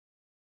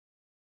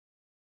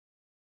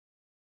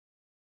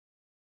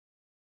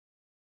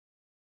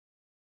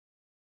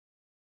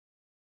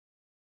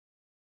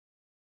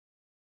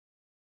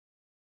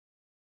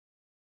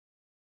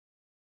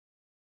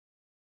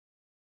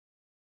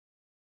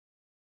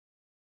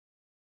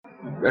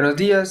Buenos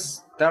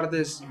días,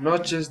 tardes,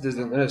 noches,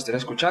 desde donde nos estén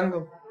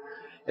escuchando.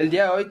 El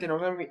día de hoy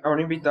tenemos a un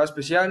invitado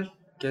especial,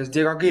 que es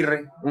Diego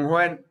Aguirre, un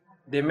joven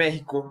de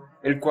México,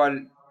 el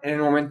cual en el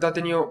momento ha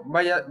tenido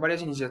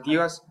varias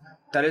iniciativas,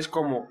 tales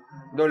como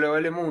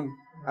WL Moon.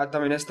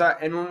 También está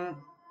en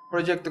un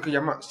proyecto que se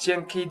llama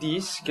 100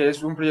 KDs, que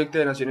es un proyecto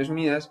de Naciones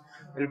Unidas,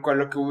 el cual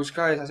lo que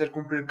busca es hacer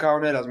cumplir cada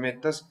una de las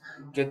metas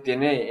que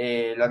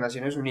tiene las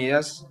Naciones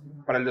Unidas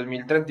para el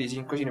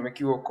 2035, si no me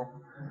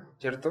equivoco,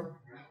 ¿cierto?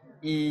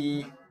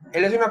 Y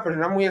él es una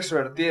persona muy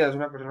extrovertida, es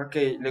una persona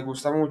que le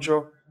gusta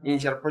mucho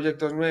iniciar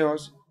proyectos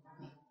nuevos.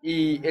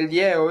 Y el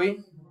día de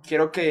hoy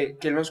quiero que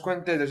él nos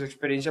cuente de su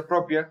experiencia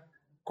propia,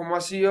 cómo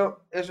ha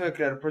sido eso de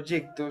crear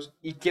proyectos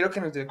y quiero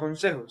que nos dé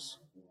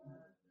consejos.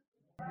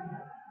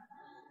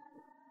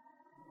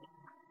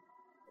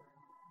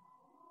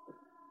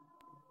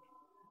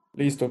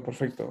 Listo,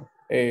 perfecto.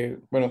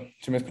 Bueno,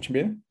 ¿se me escuchan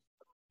bien?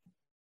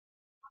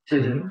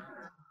 Sí, sí.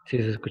 Sí,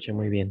 sí se escucha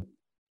muy bien.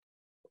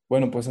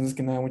 Bueno, pues antes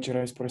que nada, muchas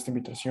gracias por esta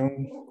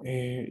invitación.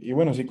 Y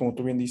bueno, sí, como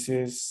tú bien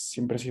dices,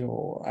 siempre he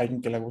sido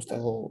alguien que le ha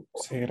gustado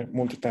ser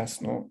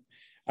multitask, ¿no?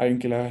 Alguien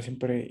que le ha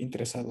siempre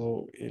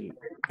interesado el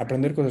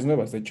aprender cosas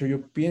nuevas. De hecho,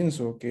 yo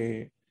pienso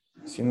que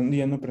si en un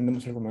día no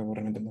aprendemos algo nuevo,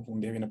 realmente no fue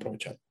un día bien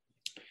aprovechado.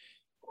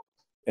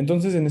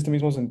 Entonces, en este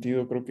mismo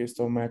sentido, creo que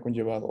esto me ha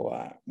conllevado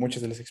a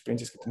muchas de las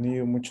experiencias que he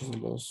tenido, muchos de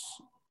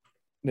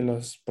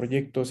los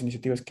proyectos,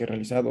 iniciativas que he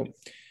realizado.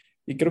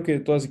 Y creo que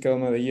todas y cada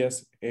una de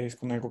ellas es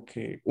con algo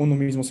que uno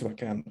mismo se va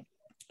quedando.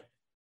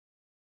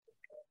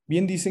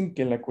 Bien dicen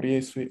que la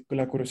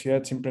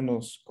curiosidad siempre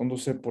nos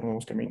conduce por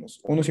nuevos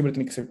caminos. Uno siempre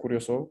tiene que ser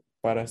curioso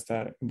para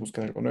estar en busca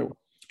de algo nuevo.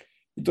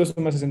 Y todo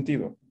eso me hace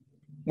sentido.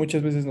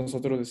 Muchas veces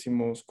nosotros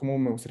decimos, ¿cómo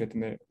me gustaría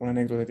tener una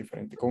anécdota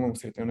diferente? ¿Cómo me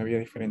gustaría tener una vida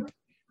diferente?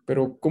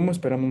 Pero ¿cómo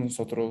esperamos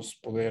nosotros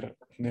poder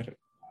tener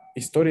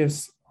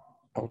historias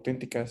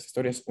auténticas,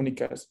 historias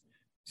únicas,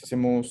 si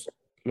hacemos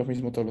lo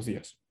mismo todos los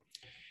días?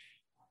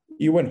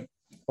 Y bueno,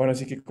 ahora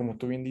sí que como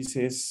tú bien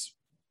dices,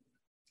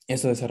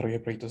 esto de desarrollo de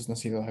proyectos no ha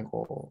sido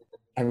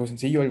algo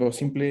sencillo, algo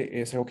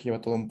simple, es algo que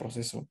lleva todo un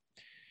proceso.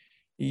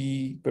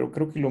 Pero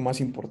creo que lo más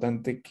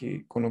importante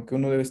que con lo que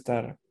uno debe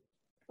estar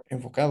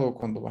enfocado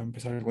cuando va a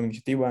empezar alguna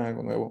iniciativa,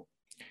 algo nuevo,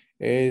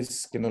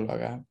 es que no lo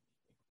haga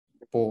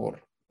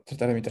por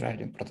tratar de imitar a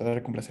alguien, por tratar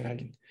de complacer a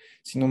alguien,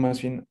 sino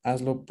más bien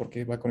hazlo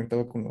porque va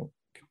conectado con lo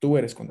que tú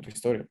eres, con tu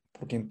historia,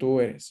 por quien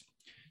tú eres.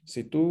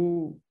 Si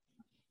tú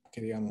que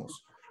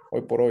digamos,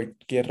 hoy por hoy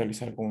quieres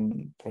realizar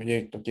algún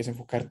proyecto, quieres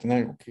enfocarte en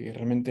algo que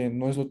realmente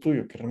no es lo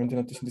tuyo, que realmente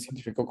no te sientes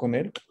identificado con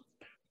él,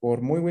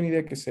 por muy buena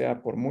idea que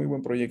sea, por muy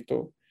buen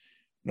proyecto,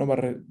 no va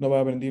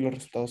a rendir los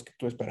resultados que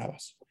tú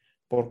esperabas,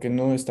 porque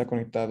no está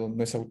conectado,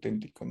 no es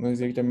auténtico, no es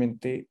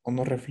directamente o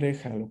no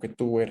refleja lo que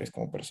tú eres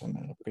como persona,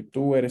 lo que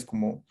tú eres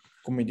como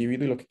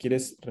individuo y lo que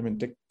quieres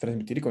realmente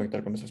transmitir y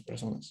conectar con esas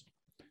personas.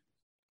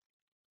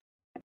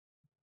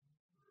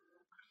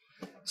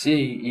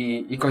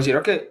 Sí, y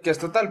considero que es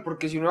total,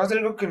 porque si uno hace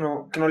algo que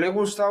no le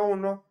gusta a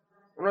uno,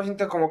 uno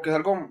siente como que es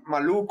algo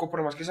maluco,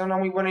 por más que sea una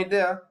muy buena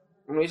idea,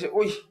 uno dice,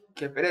 uy,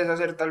 qué pereza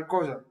hacer tal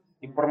cosa.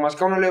 Y por más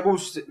que a uno le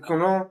guste, que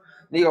uno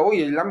diga,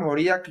 uy, es la mejor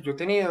idea que yo he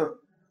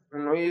tenido,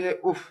 uno dice,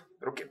 uff,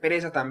 pero qué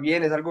pereza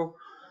también, es algo,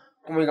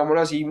 como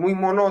digámoslo así, muy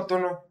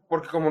monótono,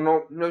 porque como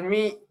no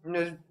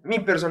es mi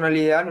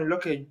personalidad, no es lo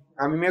que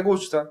a mí me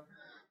gusta,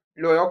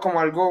 lo veo como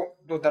algo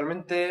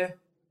totalmente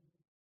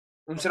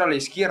un cero a la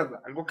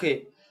izquierda, algo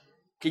que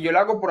yo lo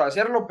hago por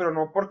hacerlo, pero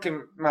no porque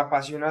me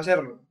apasiona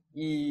hacerlo.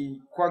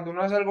 Y cuando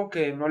uno hace algo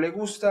que no le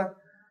gusta,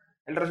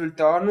 el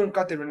resultado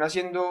nunca termina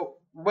siendo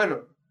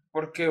bueno,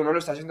 porque uno lo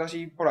está haciendo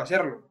así por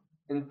hacerlo.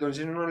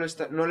 Entonces uno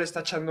no le está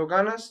echando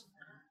ganas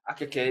a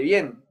que quede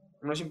bien.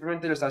 Uno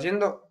simplemente lo está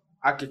haciendo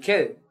a que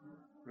quede,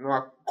 no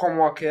a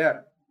cómo va a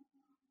quedar.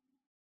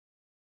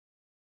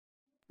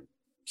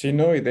 Sí,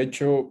 no, y de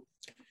hecho,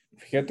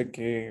 fíjate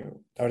que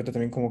ahorita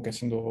también como que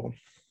haciendo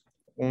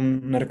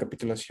una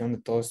recapitulación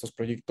de todos estos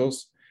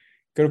proyectos,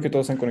 creo que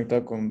todos han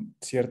conectado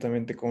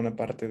ciertamente con una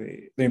parte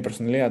de mi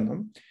personalidad,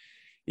 ¿no?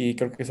 Y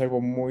creo que es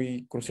algo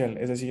muy crucial.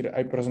 Es decir,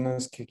 hay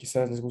personas que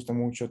quizás les gusta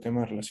mucho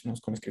temas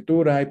relacionados con la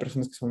escritura, hay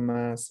personas que son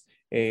más,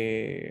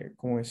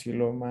 ¿cómo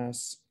decirlo?,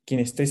 más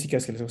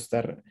kinestésicas, que les gusta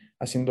estar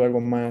haciendo algo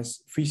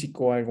más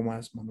físico, algo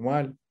más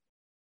manual.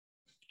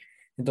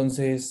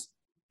 Entonces,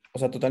 o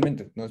sea,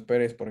 totalmente, no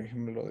esperes, por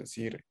ejemplo,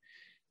 decir,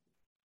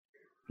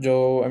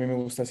 a mí me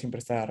gusta siempre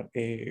estar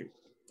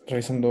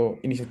realizando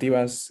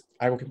iniciativas,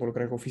 algo que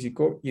involucre algo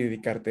físico y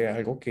dedicarte a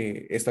algo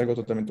que es algo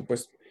totalmente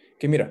opuesto.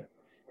 Que mira,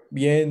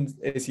 bien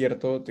es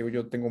cierto, te digo,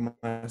 yo tengo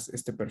más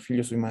este perfil,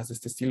 yo soy más de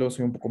este estilo,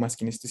 soy un poco más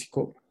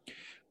kinestésico,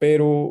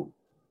 pero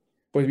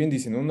pues bien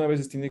dicen, ¿no? Una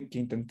vez tiene que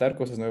intentar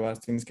cosas nuevas,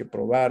 tienes que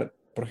probar.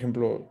 Por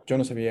ejemplo, yo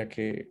no sabía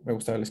que me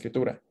gustaba la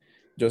escritura.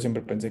 Yo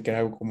siempre pensé que era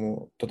algo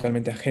como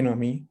totalmente ajeno a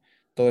mí,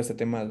 todo este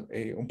tema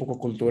un poco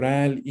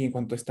cultural y en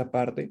cuanto a esta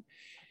parte.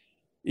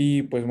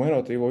 Y pues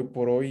bueno, te digo, hoy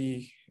por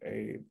hoy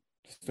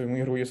estoy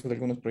muy orgulloso de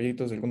algunos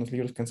proyectos, de algunos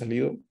libros que han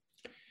salido.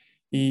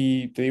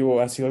 Y te digo,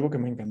 ha sido algo que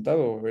me ha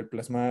encantado, el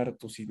plasmar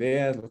tus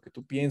ideas, lo que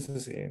tú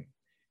piensas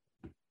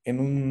en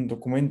un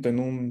documento, en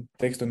un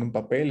texto, en un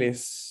papel,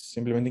 es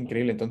simplemente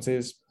increíble.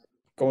 Entonces,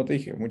 como te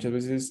dije, muchas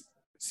veces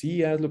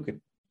sí haz lo que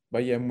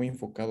vaya muy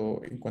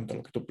enfocado en cuanto a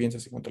lo que tú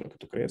piensas, en cuanto a lo que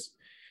tú crees,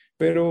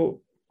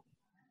 pero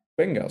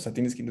venga, o sea,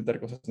 tienes que intentar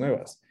cosas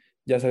nuevas.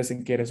 Ya sabes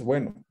en qué eres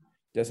bueno,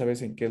 ya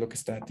sabes en qué es lo que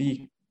está a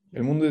ti.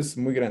 El mundo es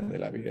muy grande,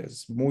 la vida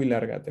es muy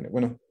larga.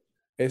 Bueno,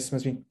 es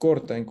más bien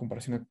corta en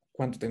comparación a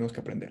cuánto tenemos que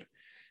aprender.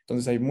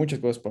 Entonces hay muchas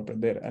cosas por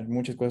aprender, hay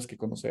muchas cosas que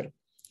conocer.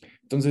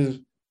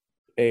 Entonces,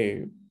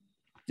 eh,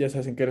 ya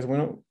sabes en qué eres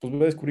bueno, pues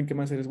voy a descubrir qué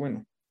más eres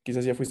bueno.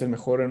 Quizás ya fuiste el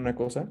mejor en una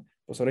cosa,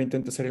 pues ahora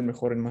intenta ser el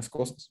mejor en más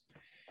cosas.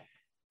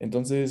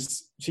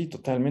 Entonces, sí,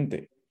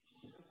 totalmente.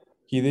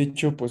 Y de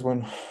hecho, pues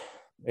bueno,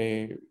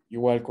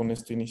 igual con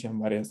esto inician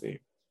varias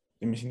de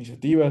mis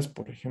iniciativas,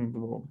 por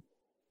ejemplo,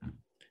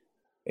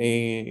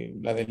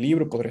 la del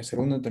libro podría ser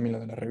una, también la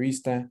de la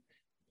revista,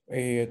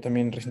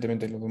 también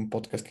recientemente lo de un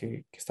podcast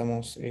que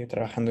estamos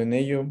trabajando en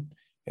ello,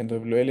 en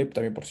WL,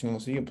 también por si no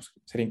nos siguen, pues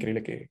sería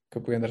increíble que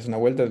pudieran darse una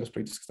vuelta de los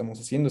proyectos que estamos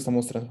haciendo,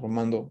 estamos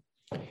transformando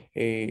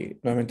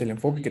nuevamente el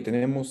enfoque que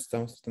tenemos,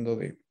 estamos tratando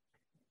de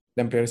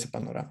ampliar ese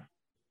panorama.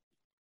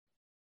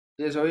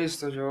 Y eso he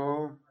visto,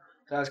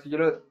 sabes que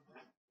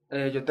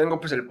yo tengo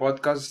pues el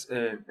podcast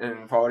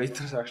en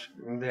favoritos,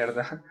 de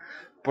verdad, En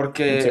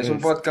porque es serio, un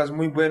podcast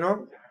muy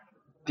bueno,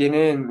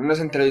 tienen unas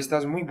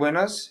entrevistas muy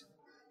buenas,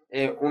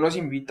 unos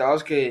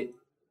invitados que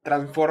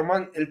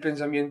transforman el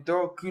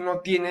pensamiento que uno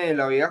tiene de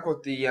la vida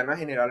cotidiana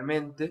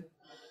generalmente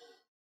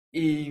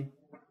y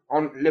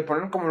le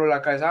ponen como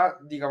la cabeza,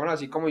 digamos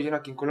así como dicen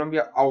aquí en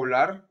Colombia, a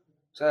volar,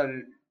 o sea,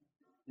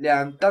 le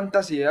dan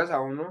tantas ideas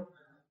a uno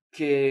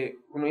que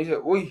uno dice,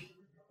 uy,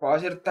 puedo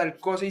hacer tal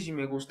cosa y si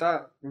me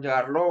gusta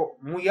llevarlo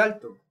muy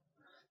alto,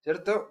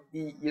 ¿cierto?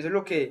 Y eso es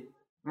lo que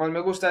más me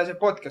gusta de ese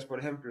podcast, por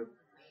ejemplo.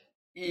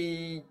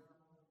 Y,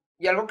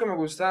 y algo que me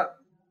gusta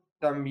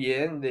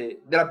también de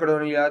la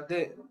personalidad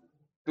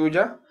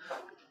tuya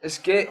es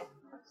que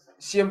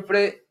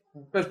siempre,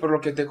 pues por lo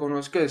que te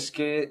conozco, es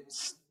que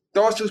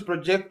todos tus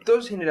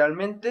proyectos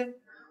generalmente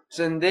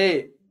son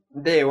de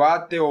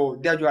debate o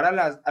de ayudar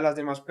a las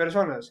demás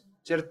personas,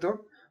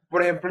 ¿cierto?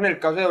 Por ejemplo, en el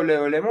caso de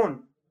W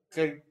Moon,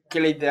 que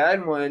la idea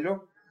del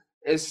modelo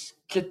es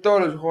que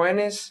todos los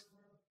jóvenes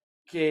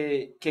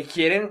que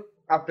quieren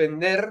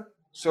aprender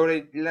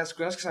sobre las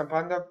cosas que están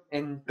pasando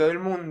en todo el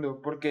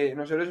mundo, porque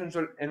no solo es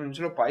en un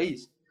solo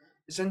país,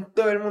 es en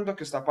todo el mundo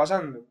que está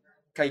pasando,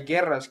 que hay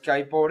guerras, que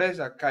hay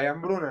pobreza, que hay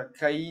hambruna,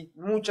 que hay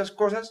muchas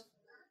cosas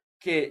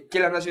que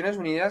las Naciones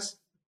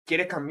Unidas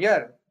quiere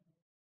cambiar,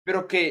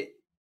 pero que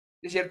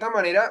de cierta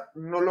manera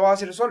no lo va a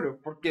hacer solo,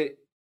 porque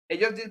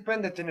ellos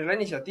pueden de tener la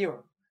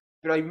iniciativa,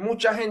 pero hay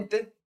mucha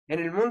gente en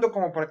el mundo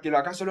como para que lo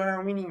haga solo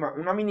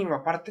una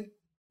mínima parte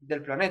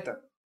del planeta.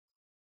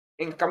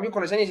 En cambio,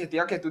 con esa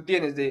iniciativa que tú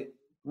tienes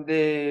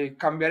de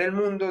cambiar el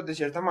mundo de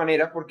cierta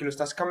manera, porque lo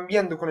estás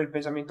cambiando con el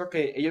pensamiento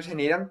que ellos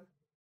generan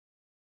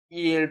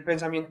y el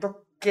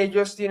pensamiento que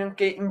ellos tienen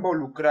que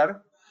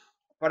involucrar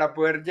para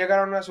poder llegar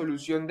a una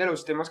solución de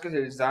los temas que se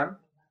les dan,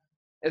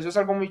 eso es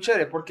algo muy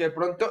chévere, porque de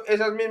pronto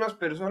esas mismas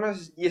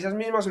personas y esas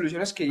mismas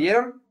soluciones que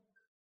dieron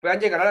puedan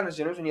llegar a las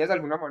Naciones Unidas de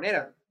alguna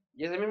manera.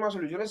 Y esas mismas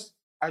soluciones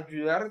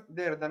ayudar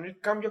de verdad en el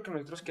cambio que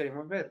nosotros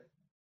queremos ver.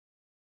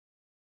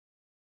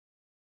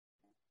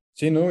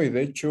 sí, ¿no? Y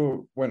de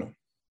hecho, bueno,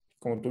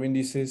 como tú bien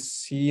dices,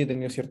 sí he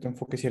tenido cierto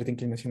enfoque, cierta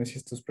inclinación hacia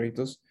estos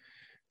proyectos,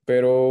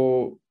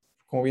 pero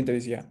como bien te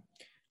decía,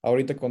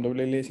 ahorita con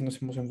WL sí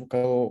nos hemos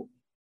enfocado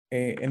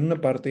en una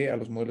parte a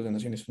los modelos de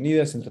Naciones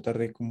Unidas, en tratar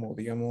de, como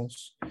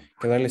digamos,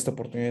 que darle esta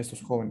oportunidad a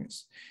estos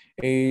jóvenes.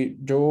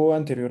 Yo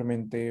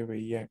anteriormente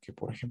veía que,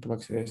 por ejemplo,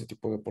 acceder a ese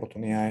tipo de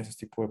oportunidades,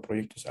 ese tipo de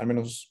proyectos, al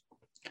menos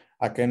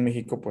acá en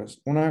México,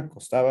 pues una,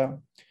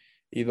 costaba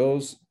y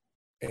dos,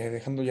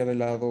 dejando ya de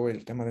lado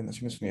el tema de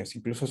Naciones Unidas,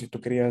 incluso si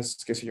tú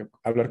querías, qué sé yo,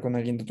 hablar con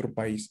alguien de otro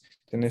país,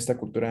 tener esta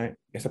cultura,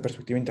 esta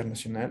perspectiva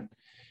internacional,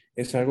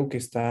 es algo que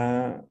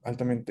está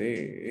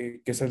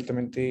altamente, que es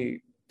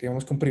altamente,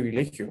 digamos, que un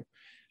privilegio.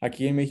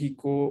 Aquí en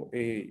México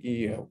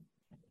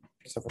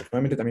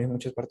desafortunadamente también en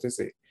muchas partes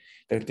de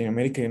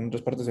Latinoamérica y en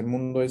otras partes del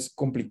mundo es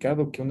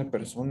complicado que una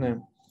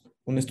persona,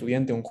 un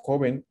estudiante, un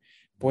joven,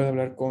 pueda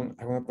hablar con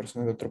alguna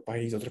persona de otro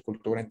país, de otra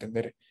cultura,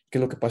 entender qué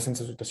es lo que pasa en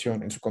su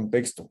situación, en su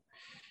contexto.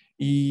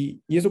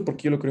 Y eso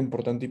porque yo lo creo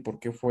importante y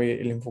porque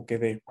fue el enfoque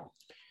de...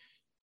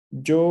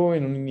 Yo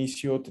en un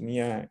inicio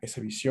tenía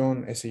esa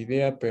visión, esa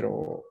idea,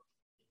 pero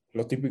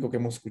lo típico que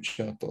hemos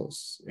escuchado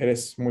todos,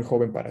 eres muy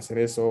joven para hacer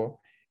eso,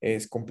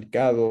 es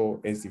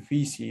complicado, es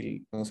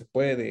difícil, no se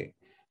puede.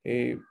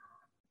 Eh,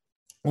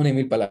 una y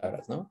mil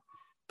palabras, ¿no?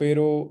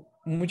 Pero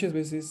muchas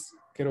veces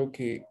creo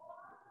que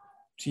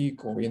sí,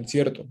 como bien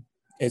cierto,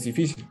 es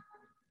difícil.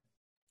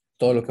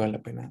 Todo lo que vale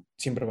la pena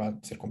siempre va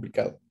a ser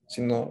complicado.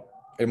 Si no,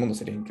 el mundo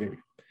sería increíble.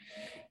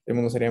 El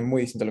mundo sería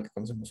muy distinto a lo que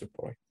conocemos hoy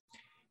por hoy.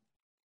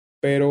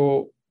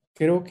 Pero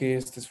creo que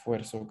este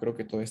esfuerzo, creo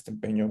que todo este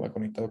empeño va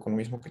conectado con lo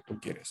mismo que tú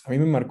quieres. A mí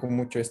me marcó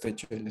mucho este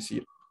hecho de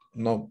decir,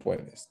 no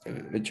puedes.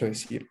 El hecho de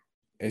decir,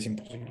 es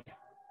imposible.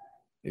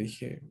 Y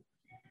dije,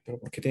 pero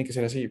 ¿por qué tiene que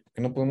ser así?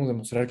 Porque no podemos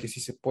demostrar que sí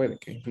se puede,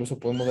 que incluso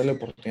podemos darle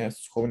oportunidad a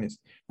estos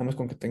jóvenes, nada más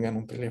con que tengan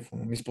un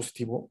teléfono, un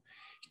dispositivo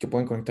y que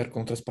puedan conectar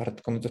con otras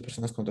partes, con otras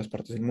personas, con otras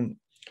partes del mundo.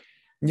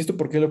 ¿Y esto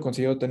por qué lo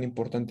considero tan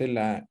importante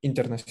la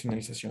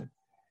internacionalización?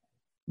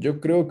 Yo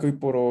creo que hoy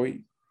por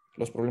hoy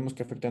los problemas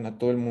que afectan a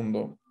todo el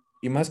mundo,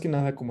 y más que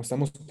nada como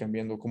estamos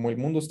cambiando, como el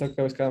mundo está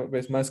cada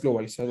vez más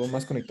globalizado,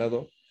 más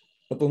conectado,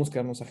 no podemos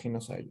quedarnos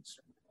ajenos a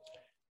ellos.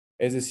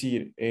 Es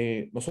decir,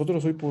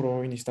 nosotros hoy por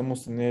hoy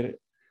necesitamos tener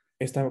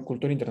esta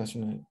cultura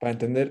internacional para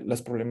entender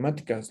las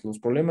problemáticas, los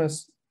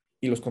problemas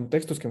y los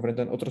contextos que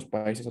enfrentan otros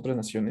países, otras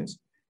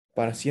naciones,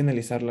 para así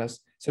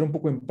analizarlas, ser un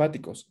poco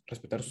empáticos,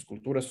 respetar sus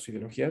culturas, sus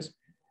ideologías,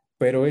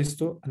 pero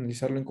esto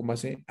analizarlo en con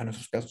base a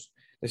nuestros casos.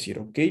 Decir,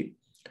 ok,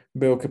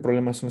 veo qué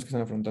problemas son los que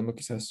están afrontando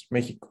quizás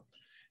México.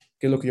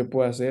 ¿Qué es lo que yo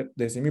puedo hacer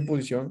desde mi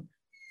posición?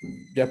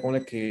 Ya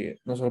pone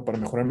que no solo para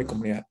mejorar mi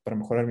comunidad, para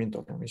mejorar mi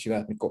entorno, mi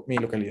ciudad, mi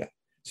localidad,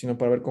 sino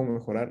para ver cómo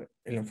mejorar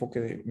el enfoque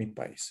de mi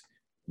país.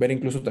 Ver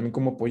incluso también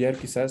cómo apoyar,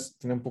 quizás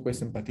tener un poco de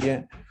esta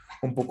empatía,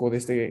 un poco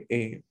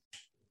de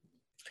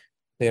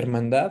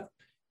hermandad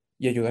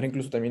y ayudar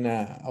incluso también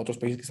a otros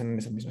países que están en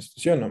esa misma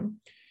situación, ¿no?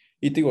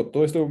 Y te digo,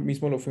 todo esto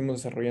mismo lo fuimos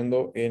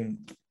desarrollando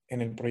en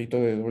el proyecto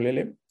de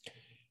WL.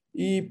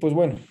 Y pues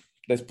bueno,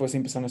 después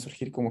empezaron a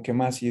surgir como que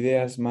más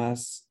ideas,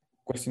 más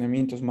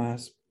cuestionamientos,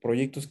 más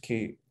proyectos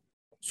que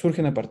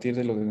surgen a partir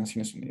de lo de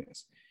Naciones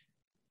Unidas.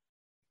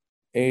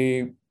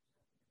 Eh,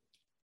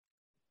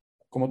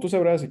 Como tú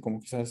sabrás, y como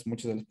quizás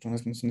muchas de las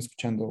personas que nos están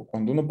escuchando,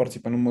 cuando uno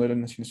participa en un modelo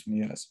de Naciones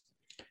Unidas,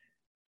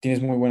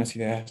 tienes muy buenas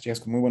ideas, llegas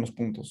con muy buenos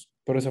puntos,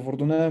 pero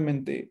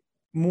desafortunadamente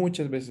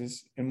muchas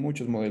veces en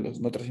muchos modelos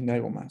no trasciende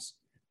algo más.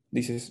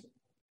 Dices,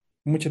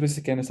 muchas veces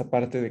se queda en esa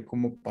parte de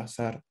cómo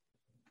pasar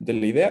de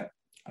la idea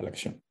a la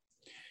acción.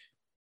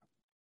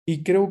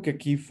 Y creo que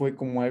aquí fue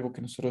como algo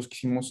que nosotros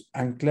quisimos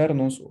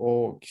anclarnos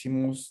o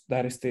quisimos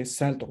dar este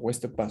salto o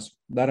este paso,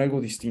 dar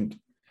algo distinto,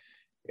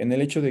 en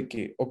el hecho de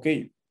que, ok,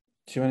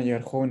 se van a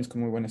llegar jóvenes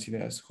con muy buenas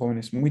ideas,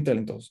 jóvenes muy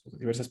talentosos de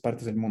diversas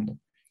partes del mundo,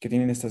 que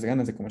tienen estas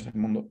ganas de comerse el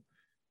mundo,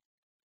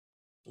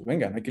 pues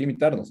venga, no hay que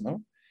limitarnos,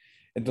 ¿no?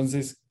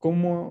 Entonces,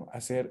 ¿cómo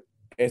hacer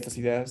estas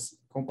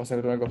ideas, cómo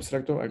pasar de algo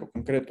abstracto a algo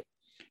concreto?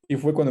 Y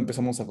fue cuando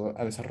empezamos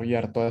a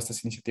desarrollar todas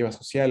estas iniciativas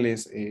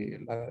sociales,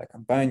 la de la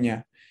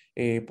campaña,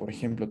 por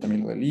ejemplo,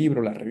 también lo del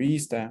libro, la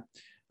revista,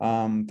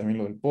 también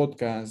lo del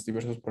podcast,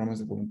 diversos programas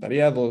de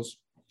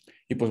voluntariados.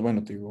 Y pues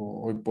bueno, te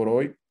digo, hoy por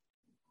hoy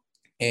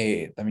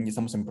también ya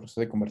estamos en proceso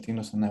de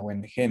convertirnos en una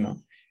ONG, ¿no?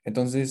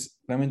 Entonces,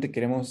 realmente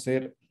queremos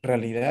hacer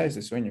realidad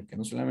ese sueño, que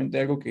no solamente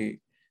algo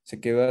que se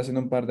quedó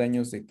haciendo un par de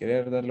años de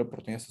querer darle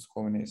oportunidad a estos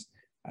jóvenes,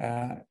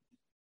 a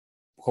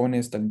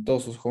jóvenes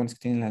talentosos, jóvenes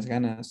que tienen las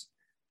ganas,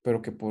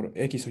 pero que por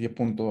X o Y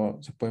punto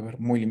se puede ver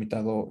muy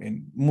limitado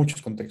en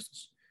muchos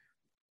contextos.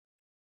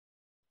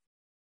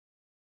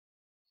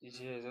 Sí,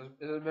 sí,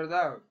 eso es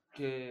verdad,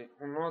 que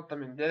uno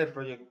también debe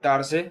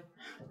proyectarse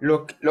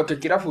lo que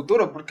quiera a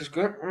futuro, porque es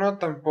que uno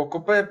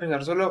tampoco puede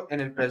pensar solo en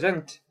el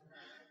presente.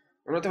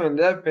 Uno también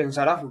debe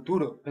pensar a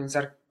futuro,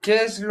 pensar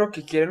qué es lo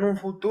que quiere en un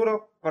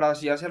futuro para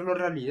así hacerlo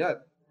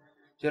realidad,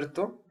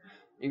 ¿cierto?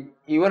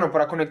 Y bueno,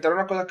 para conectar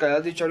una cosa que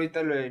habías dicho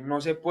ahorita, lo de no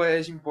se puede,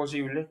 es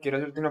imposible, quiero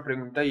hacerte una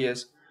pregunta y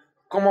es,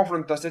 ¿cómo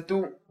afrontaste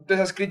tú de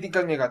esas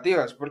críticas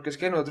negativas? Porque es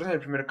que nosotros en el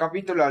primer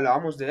capítulo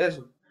hablábamos de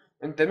eso.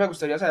 Entonces me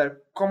gustaría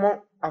saber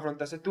cómo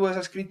afrontaste tú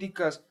esas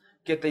críticas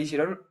que te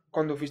hicieron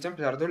cuando fuiste a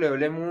empezar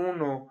W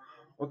Moon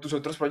o tus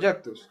otros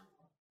proyectos.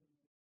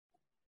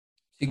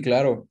 Sí,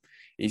 claro.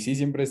 Y sí,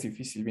 siempre es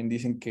difícil. Bien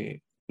dicen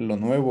que lo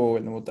nuevo,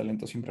 el nuevo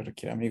talento siempre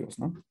requiere amigos,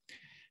 ¿no?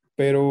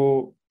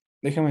 Pero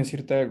déjame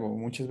decirte algo,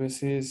 muchas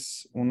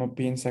veces uno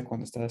piensa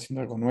cuando está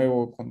haciendo algo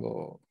nuevo,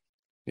 cuando,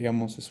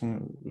 digamos, es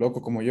un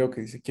loco como yo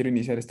que dice, quiero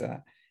iniciar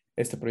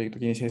este proyecto,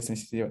 quiero iniciar esta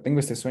iniciativa, tengo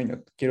este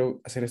sueño,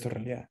 quiero hacer esto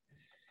realidad.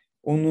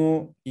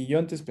 Uno, y yo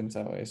antes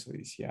pensaba eso y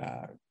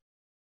decía,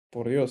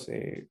 por Dios,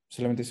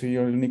 solamente soy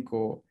yo el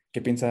único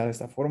que piensa de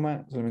esta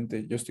forma,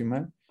 solamente yo estoy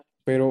mal,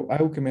 pero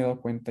algo que me he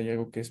dado cuenta y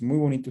algo que es muy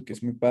bonito, que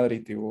es muy padre y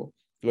te digo,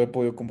 lo he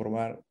podido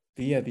comprobar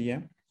día a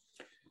día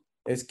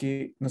es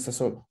que no estás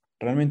solo.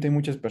 Realmente hay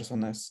muchas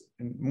personas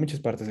en muchas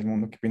partes del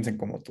mundo que piensan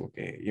como tú,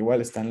 que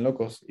igual están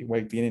locos,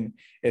 igual tienen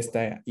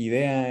esta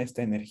idea,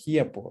 esta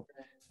energía por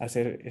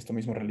hacer esto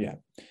mismo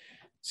realidad.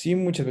 Sí,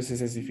 muchas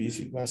veces es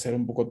difícil, va a ser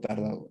un poco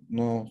tardado,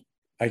 no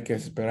hay que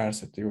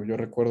desesperarse, te digo, yo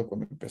recuerdo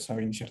cuando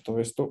empezaba a iniciar todo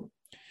esto,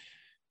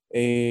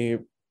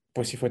 eh,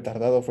 pues sí fue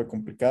tardado, fue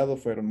complicado,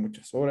 fueron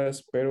muchas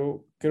horas,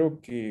 pero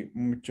creo que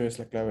mucho es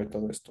la clave de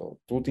todo esto.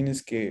 Tú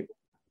tienes que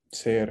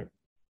ser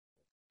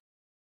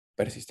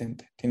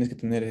persistente, tienes que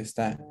tener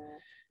esta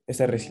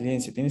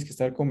resiliencia, tienes que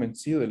estar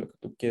convencido de lo que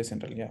tú quieres en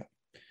realidad.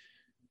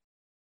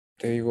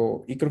 Te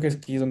digo, y creo que es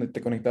aquí donde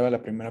te conectaba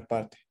la primera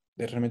parte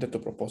de realmente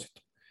tu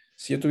propósito.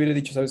 Si yo te hubiera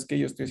dicho, ¿sabes qué?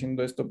 Yo estoy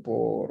haciendo esto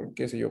por,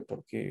 qué sé yo,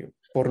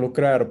 por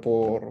lucrar,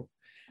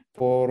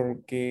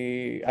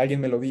 porque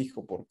alguien me lo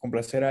dijo, por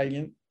complacer a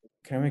alguien,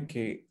 créeme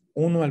que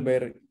uno al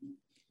ver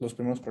los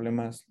primeros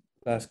problemas,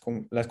 las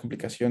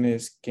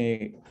complicaciones,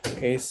 que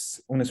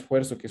es un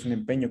esfuerzo, que es un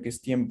empeño, que es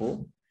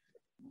tiempo,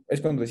 es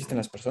cuando desisten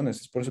las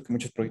personas. Es por eso que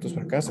muchos proyectos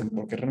fracasan,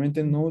 porque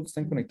realmente no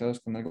están conectados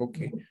con algo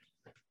que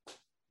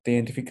te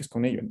identifiques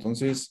con ello.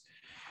 Entonces,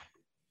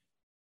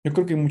 yo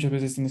creo que muchas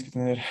veces tienes que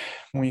tener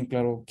muy en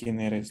claro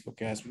quién eres, lo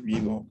que has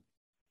vivido,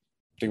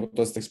 te digo,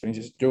 todas estas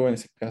experiencias. Yo en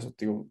ese caso,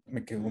 te digo,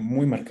 me quedo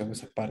muy marcado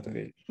esa parte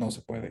de no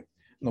se puede,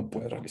 no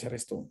puedes realizar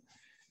esto.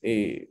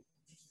 Eh,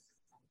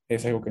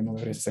 es algo que no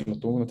deberías hacerlo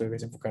tú, no te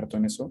debes enfocar tú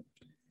en eso.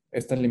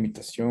 Esta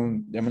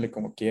limitación, llámale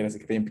como quieras, de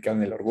que te haya picado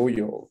en el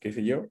orgullo o qué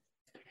sé yo,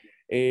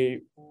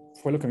 eh,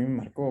 fue lo que a mí me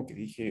marcó, que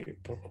dije,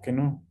 ¿por qué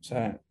no? O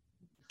sea,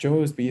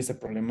 yo vi ese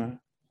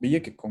problema, vi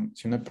que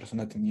si una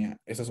persona tenía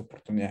esas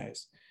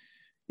oportunidades,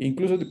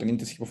 incluso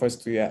dependiente si fue a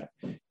estudiar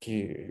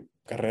que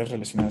carreras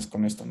relacionadas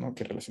con esto, ¿no?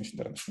 Que relaciones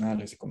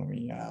internacionales,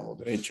 economía o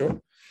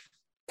derecho,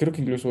 creo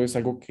que incluso es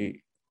algo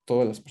que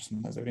todas las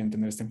personas deberían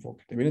tener este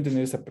enfoque, deberían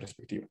tener esta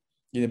perspectiva,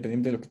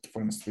 independiente de lo que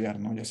fueran a estudiar,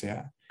 ¿no? Ya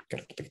sea que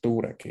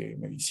arquitectura, que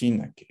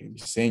medicina, que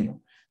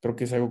diseño. Creo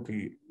que es algo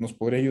que nos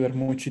podría ayudar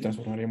mucho y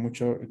transformaría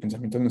mucho el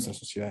pensamiento de nuestras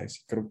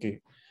sociedades. Y creo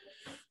que,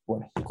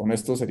 bueno, con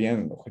esto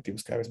serían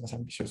objetivos cada vez más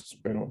ambiciosos,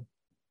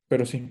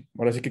 pero sí,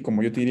 ahora sí que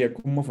como yo te diría,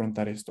 ¿cómo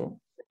afrontar esto?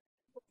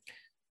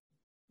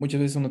 Muchas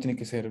veces uno tiene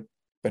que ser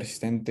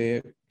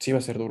persistente, sí va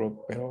a ser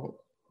duro,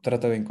 pero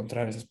trata de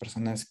encontrar esas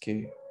personas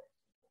que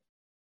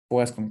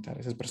puedas conectar,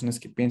 esas personas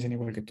que piensen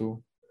igual que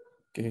tú,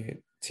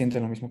 que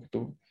sienten lo mismo que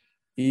tú.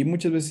 Y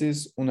muchas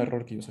veces un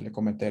error que yo solía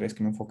cometer es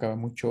que me enfocaba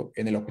mucho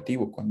en el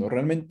objetivo, cuando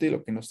realmente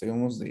lo que nos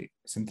debemos de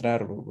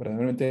centrar, lo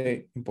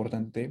verdaderamente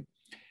importante,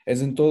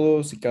 es en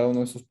todos y cada uno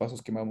de esos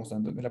pasos que vamos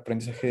dando, en el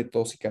aprendizaje de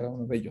todos y cada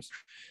uno de ellos.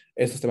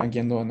 Estos te van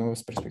guiando a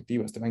nuevas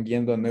perspectivas, te van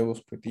guiando a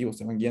nuevos objetivos,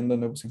 te van guiando a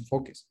nuevos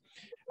enfoques,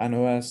 a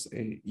nuevas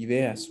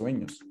ideas,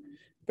 sueños.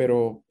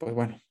 Pero, pues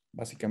bueno,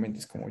 básicamente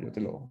es como yo te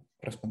lo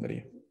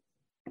respondería.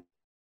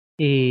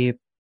 Eh,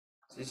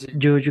 Sí, sí.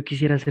 yo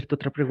quisiera hacerte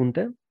otra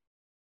pregunta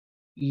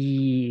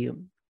y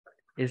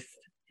es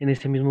en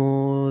ese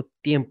mismo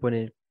tiempo, en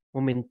el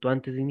momento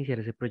antes de iniciar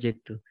ese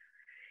proyecto,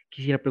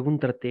 quisiera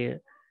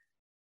preguntarte,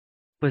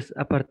 pues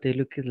aparte de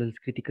lo que es las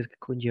críticas que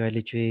conlleva el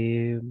hecho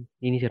de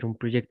iniciar un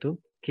proyecto,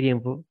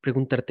 quería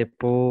preguntarte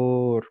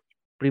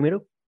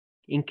primero,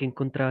 ¿en qué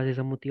encontrabas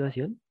esa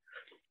motivación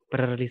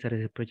para realizar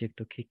ese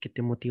proyecto? ¿Qué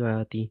te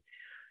motivaba a ti?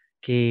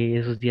 Que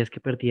esos días que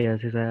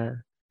perdías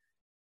esa...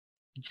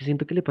 Yo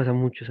siento que le pasa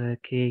mucho, ¿sabes?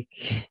 Que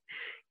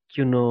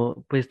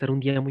uno puede estar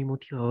un día muy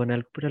motivado en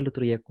algo, pero al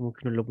otro día como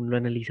que no lo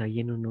analiza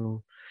bien,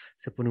 uno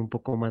se pone un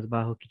poco más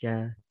bajo, que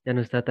ya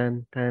no está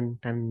tan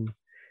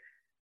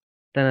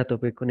a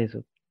tope con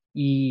eso.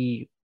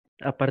 Y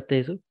aparte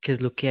de eso, ¿qué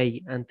es lo que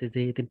hay antes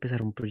de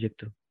empezar un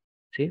proyecto?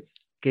 ¿Sí?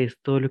 ¿Qué es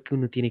todo lo que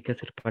uno tiene que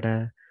hacer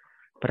para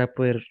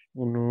poder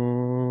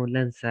uno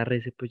lanzar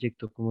ese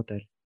proyecto como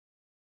tal?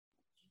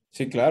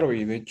 Sí, claro,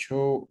 y de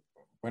hecho,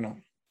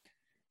 bueno,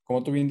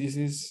 como tú bien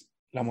dices,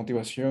 la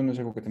motivación no es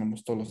algo que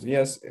tenemos todos los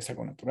días, es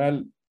algo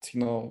natural, si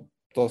no,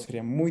 todo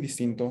sería muy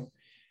distinto,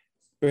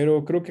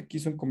 pero creo que aquí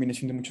es una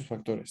combinación de muchos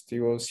factores. Te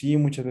digo, sí,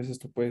 muchas veces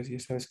tú puedes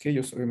decir, ¿sabes qué?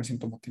 Hoy me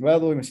siento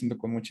motivado, hoy me siento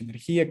con mucha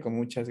energía, con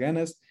muchas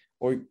ganas,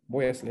 hoy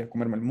voy a salir a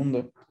comerme el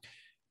mundo,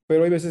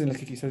 pero hay veces en las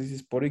que quizás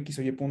dices, por X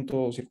o Y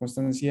punto o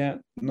circunstancia,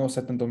 no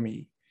está tanto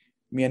mi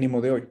ánimo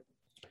de hoy.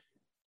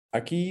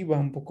 Aquí va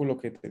un poco lo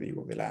que te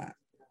digo, de la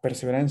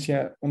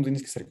perseverancia, uno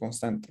tienes que ser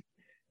constante.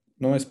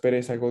 No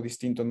esperes algo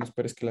distinto, no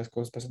esperes que las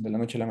cosas pasen de la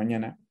noche a la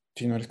mañana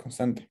si no eres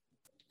constante.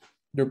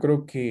 Yo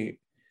creo que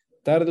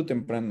tarde o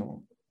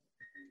temprano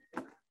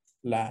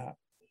la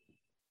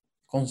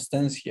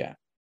constancia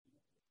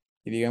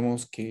y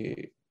digamos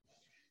que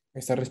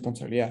esta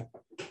responsabilidad,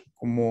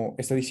 como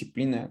esta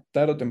disciplina,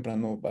 tarde o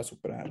temprano va a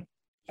superar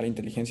a la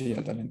inteligencia y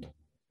al talento.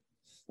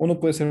 Uno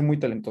puede ser muy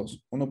talentoso,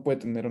 uno puede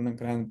tener una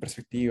gran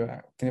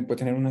perspectiva, puede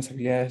tener unas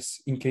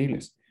habilidades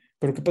increíbles,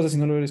 pero ¿qué pasa si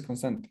no lo eres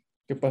constante?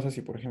 ¿Qué pasa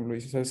si, por ejemplo,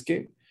 dices, ¿sabes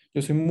qué?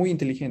 Yo soy muy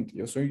inteligente,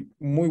 yo soy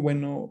muy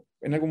bueno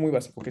en algo muy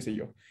básico, qué sé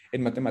yo,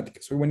 en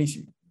matemáticas, soy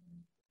buenísimo,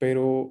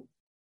 pero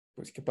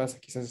pues ¿qué pasa?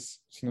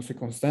 Quizás si no soy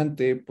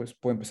constante, pues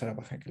puedo empezar a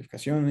bajar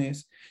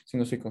calificaciones, si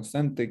no soy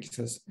constante,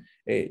 quizás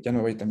ya no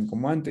me vaya tan bien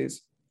como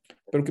antes,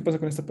 pero ¿qué pasa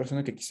con esta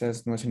persona que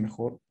quizás no es el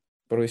mejor,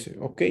 pero dice,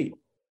 ok,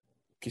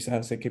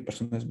 quizás sé que hay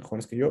personas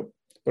mejores que yo,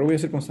 pero voy a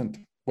ser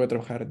constante. Voy a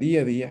trabajar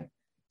día a día.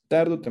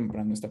 Tarde o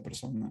temprano esta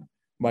persona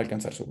va a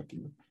alcanzar su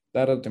objetivo.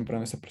 Tarde o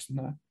temprano esta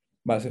persona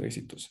va a ser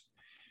exitosa.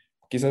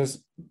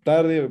 Quizás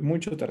tarde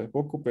mucho, tarde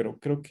poco, pero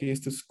creo que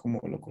esto es como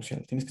lo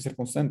crucial. Tienes que ser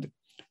constante.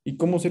 ¿Y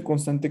cómo ser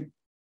constante?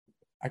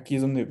 Aquí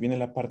es donde viene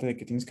la parte de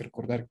que tienes que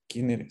recordar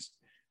quién eres.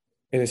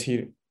 Es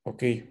decir,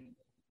 ok,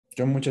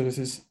 yo muchas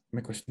veces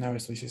me cuestionaba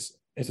esto.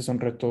 Dices, este es un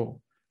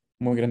reto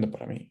muy grande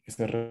para mí.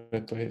 Este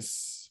reto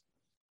es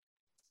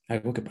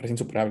algo que parece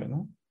insuperable,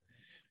 ¿no?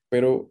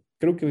 Pero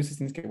creo que a veces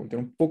tienes que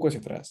voltear un poco hacia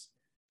atrás,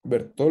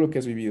 ver todo lo que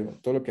has vivido,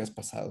 todo lo que has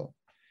pasado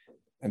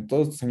en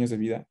todos tus años de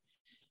vida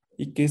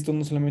y que esto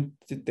no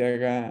solamente te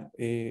haga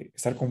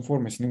estar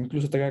conforme, sino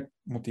incluso te haga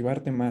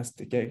motivarte más,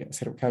 te haga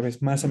ser cada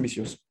vez más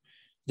ambicioso,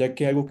 ya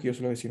que algo que yo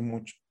suelo decir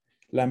mucho,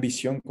 la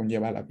ambición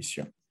conlleva la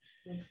visión.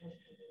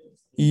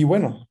 Y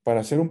bueno, para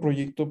hacer un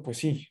proyecto, pues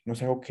sí, no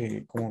es algo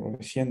que, como lo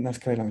decía,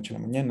 nazca de la noche a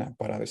la mañana.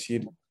 Para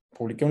decir,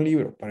 publiqué un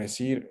libro, para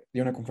decir, di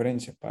una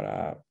conferencia,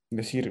 para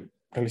decir,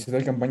 realicé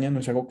tal campaña, no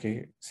es algo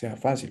que sea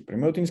fácil.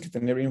 Primero tienes que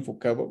tener bien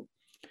enfocado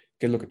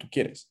qué es lo que tú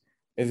quieres.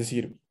 Es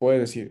decir,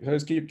 puedes decir,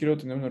 ¿sabes qué? Yo quiero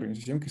tener una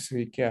organización que se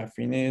dedique a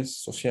fines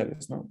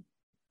sociales, ¿no?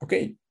 Ok,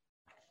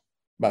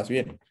 vas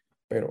bien,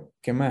 pero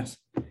 ¿qué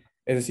más?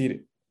 Es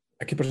decir,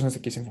 ¿a qué personas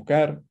te quieres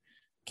enfocar?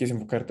 ¿Quieres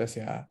enfocarte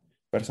hacia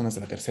personas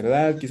de la tercera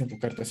edad? ¿Quieres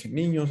enfocarte hacia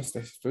niños,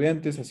 hacia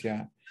estudiantes,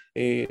 hacia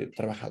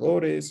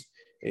trabajadores?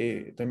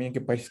 También en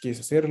qué país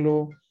quieres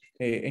hacerlo,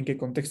 en qué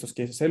contextos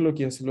quieres hacerlo.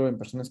 ¿Quieres hacerlo en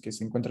personas que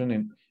se encuentran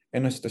en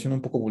una situación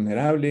un poco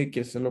vulnerable?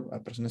 ¿Quieres hacerlo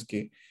a personas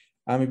que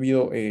han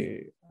vivido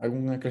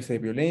alguna clase de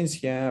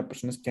violencia,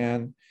 personas que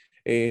han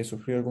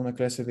sufrido alguna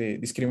clase de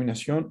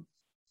discriminación?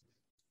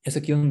 Es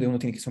aquí donde uno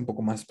tiene que ser un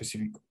poco más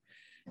específico.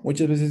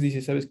 Muchas veces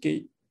dices, ¿sabes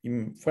qué? Y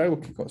fue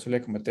algo que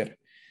solía cometer,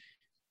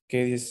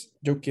 que dices,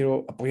 yo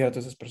quiero apoyar a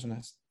todas esas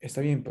personas.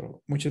 Está bien,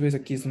 pero muchas veces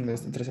aquí es donde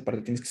entra esa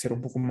parte, tienes que ser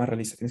un poco más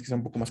realista, tienes que ser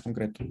un poco más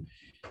concreto.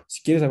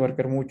 Si quieres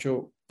abarcar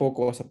mucho,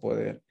 poco vas a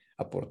poder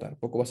aportar,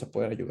 poco vas a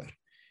poder ayudar.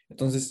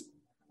 Entonces,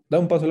 da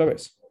un paso a la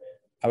vez.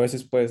 A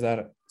veces puedes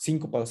dar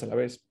 5 pasos a la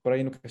vez, pero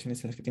hay en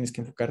ocasiones en las que tienes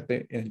que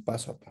enfocarte en el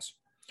paso a paso.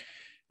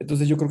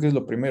 Entonces, yo creo que es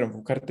lo primero,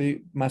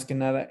 enfocarte más que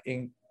nada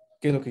en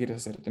qué es lo que quieres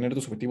hacer, tener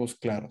tus objetivos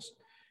claros.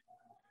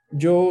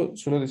 Yo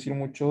suelo decir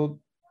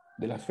mucho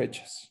de las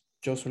fechas.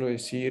 Yo suelo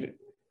decir,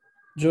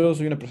 yo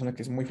soy una persona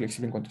que es muy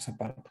flexible en cuanto a esa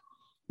parte.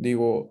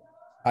 Digo,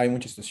 hay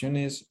muchas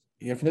situaciones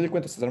y al final de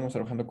cuentas estamos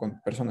trabajando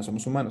con personas,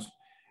 somos humanos.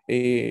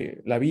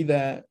 La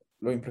vida,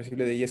 lo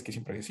impredecible de ella es que es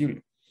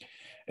impredecible.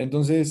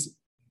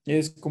 Entonces,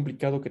 es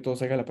complicado que todo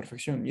salga a la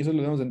perfección y eso lo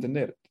debemos de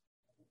entender.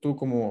 Tú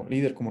como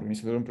líder, como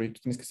organizador de un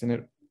proyecto, tienes que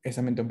tener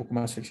esa mente un poco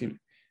más flexible.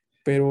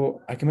 Pero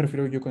 ¿a qué me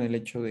refiero yo con el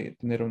hecho de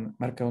tener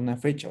marcado una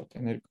fecha o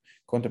tener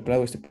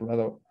contemplado,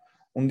 estipulado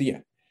un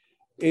día?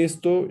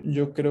 Esto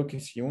yo creo que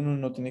si uno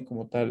no tiene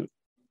como tal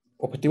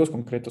objetivos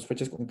concretos,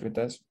 fechas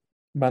concretas,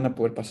 van a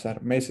poder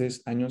pasar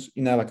meses, años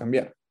y nada va a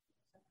cambiar.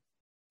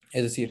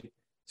 Es decir,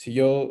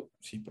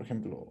 si por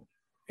ejemplo,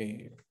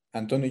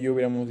 Antonio y yo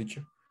hubiéramos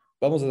dicho,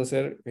 vamos a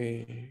hacer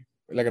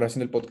la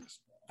grabación del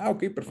podcast. Ah,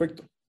 ok,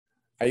 perfecto.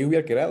 Ahí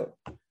hubieran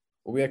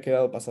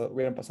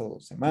pasado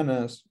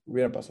semanas,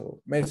 hubieran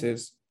pasado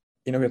meses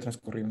y no hubiera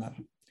transcurrido nada.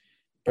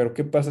 Pero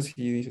 ¿qué pasa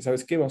si dices,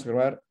 ¿sabes qué? Vamos a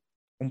grabar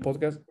un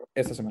podcast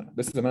esta semana.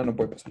 De esta semana no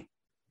puede pasar.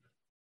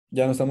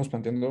 Ya no estamos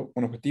planteando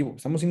un objetivo.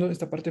 Estamos haciendo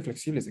esta parte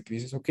flexible de que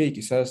dices, ok,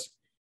 quizás,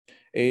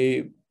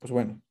 pues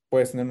bueno,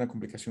 puedes tener una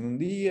complicación un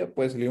día,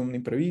 puede salir un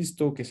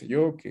imprevisto, qué sé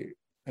yo, que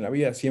en la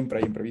vida siempre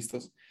hay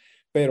imprevistos,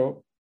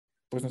 pero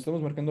pues nos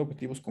estamos marcando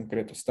objetivos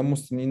concretos.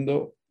 Estamos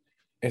teniendo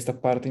esta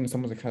parte y no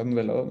estamos dejando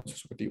de lado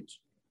nuestros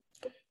objetivos.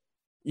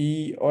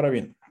 Y ahora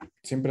bien,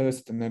 siempre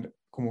debes tener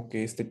como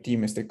que este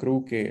team, este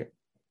crew que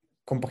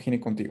compagine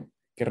contigo,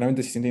 que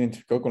realmente se siente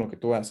identificado con lo que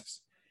tú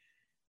haces.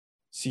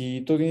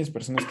 Si tú tienes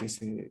personas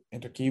en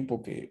tu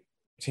equipo que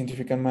se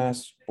identifican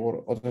más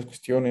por otras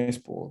cuestiones,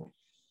 por,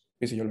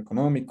 qué sé yo, lo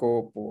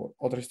económico, por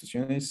otras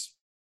situaciones,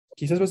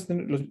 quizás vas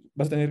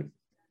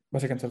a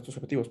alcanzar tus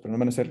objetivos, pero no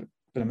van a ser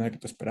de la manera que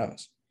tú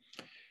esperabas.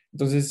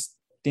 Entonces,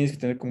 tienes que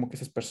tener como que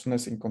esas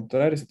personas,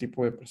 encontrar ese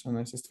tipo de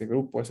personas, este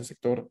grupo, ese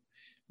sector,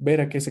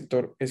 ver a qué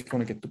sector es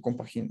con el que tú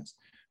compaginas.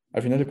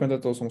 Al final de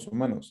cuentas, todos somos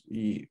humanos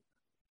y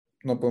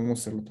no podemos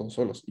hacerlo todos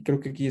solos. Y creo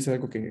que aquí es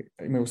algo que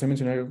me gustaría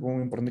mencionar, algo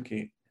muy importante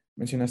que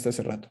mencionaste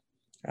hace rato,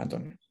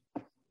 Antonio.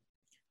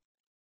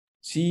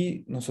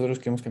 Sí, nosotros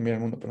queremos cambiar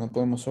el mundo, pero no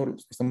podemos solos,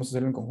 necesitamos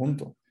hacerlo en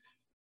conjunto.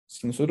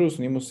 Si nosotros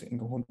unimos en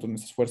conjunto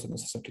nuestras fuerzas,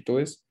 nuestras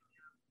actitudes,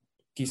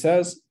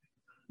 quizás,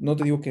 no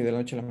te digo que de la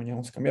noche a la mañana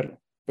vamos a cambiarlo,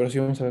 pero sí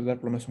vamos a dar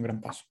por lo menos un gran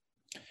paso.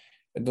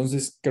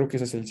 Entonces, creo que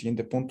ese es el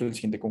siguiente punto, el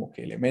siguiente como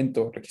que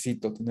elemento,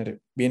 requisito,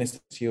 tener bien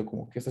establecido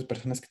como que estas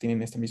personas que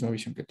tienen esta misma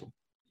visión que tú.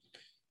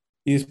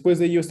 Y después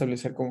de ello,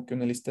 establecer como que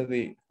una lista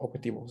de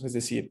objetivos, es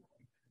decir,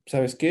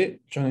 ¿sabes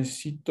qué? Yo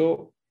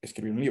necesito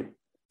escribir un libro.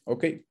 ¿Ok?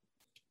 ¿Qué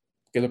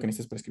es lo que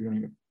necesitas para escribir un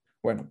libro?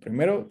 Bueno,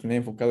 primero, tener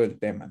enfocado el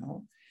tema,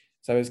 ¿no?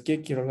 ¿Sabes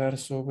qué? Quiero hablar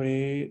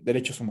sobre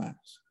derechos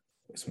humanos.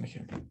 Es un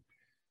ejemplo.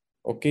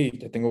 Ok,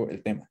 ya tengo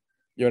el tema.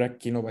 ¿Y ahora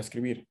quién lo va a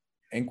escribir?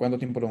 ¿En cuánto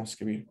tiempo lo vamos a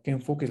escribir? ¿Qué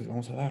enfoques le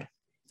vamos a dar?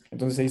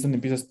 Entonces ahí es donde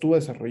empiezas tú a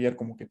desarrollar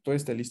como que todo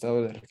este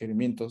listado de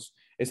requerimientos,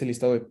 ese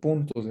listado de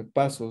puntos, de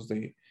pasos,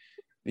 de,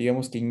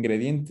 digamos que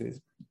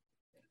ingredientes,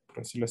 por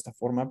decirlo de esta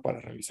forma,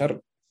 para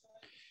realizarlo.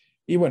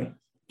 Y bueno,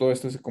 todo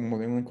esto es como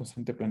de una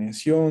constante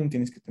planeación,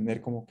 tienes que tener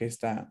como que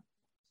esta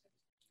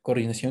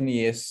coordinación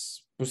y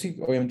es, pues sí,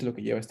 obviamente lo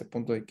que lleva a este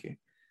punto de que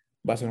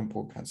va a ser un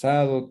poco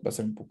cansado, va a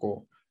ser un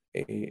poco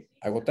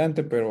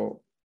agotante,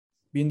 pero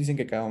bien dicen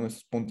que cada uno de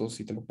esos puntos,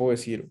 si te lo puedo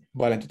decir,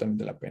 valen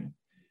totalmente la pena.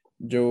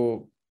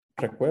 Yo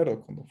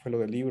recuerdo cuando fue lo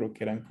del libro,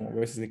 que eran como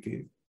veces de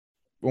que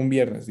un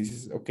viernes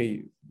dices, ok,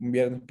 un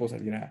viernes puedo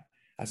salir a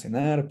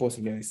cenar, puedo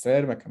salir a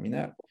distraerme, a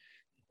caminar.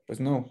 Pues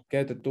no,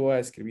 quédate tú a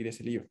escribir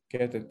ese libro,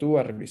 quédate tú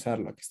a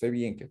revisarlo, a que esté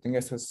bien, que tenga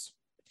estos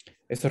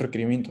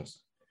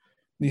requerimientos.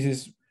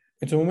 Dices,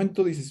 en su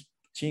momento dices,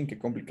 chin, qué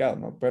complicado,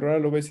 ¿no? Pero ahora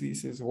lo ves y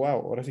dices, wow,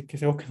 ahora sí que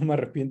es algo que no me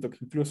arrepiento, que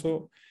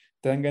incluso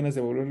te dan ganas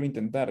de volverlo a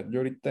intentar. Yo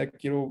ahorita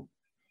quiero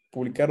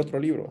publicar otro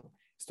libro,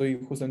 estoy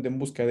justamente en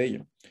busca de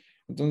ello.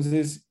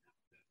 Entonces,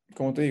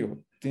 como te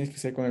digo, tienes que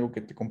ser con algo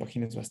que te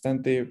compagines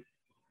bastante.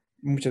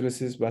 Muchas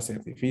veces va a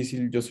ser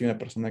difícil. Yo soy una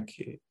persona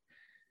que,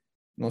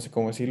 no sé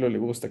cómo decirlo, le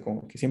gusta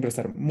como que siempre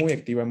estar muy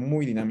activa,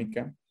 muy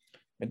dinámica.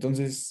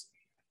 Entonces,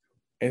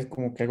 es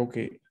como que algo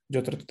que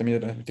yo trato también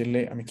de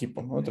transmitirle a mi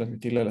equipo, ¿no?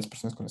 Transmitirle a las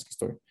personas con las que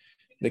estoy.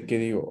 De que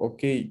digo,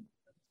 ok,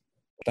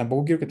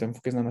 tampoco quiero que te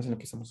enfoques nada más en lo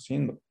que estamos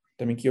haciendo.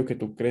 También quiero que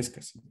tú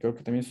crezcas. Creo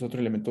que también eso es otro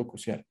elemento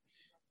crucial.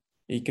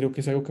 Y creo que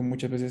es algo que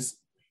muchas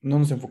veces no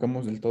nos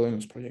enfocamos del todo en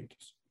los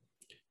proyectos.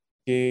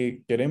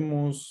 Que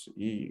queremos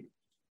y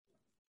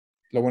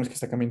lo bueno es que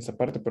está cambiando esta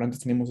parte, pero antes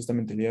teníamos esta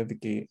mentalidad de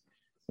que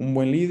un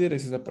buen líder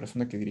es esa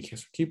persona que dirige a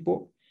su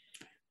equipo,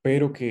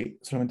 pero que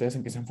solamente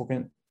hacen que se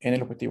enfoquen en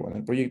el objetivo, en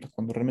el proyecto,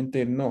 cuando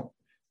realmente no.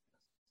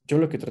 Yo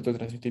lo que trato de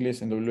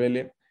transmitirles en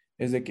WL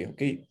es de que,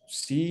 ok,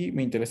 sí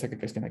me interesa que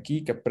crezcan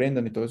aquí, que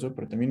aprendan y todo eso,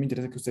 pero también me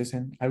interesa que ustedes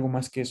sean algo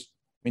más que eso.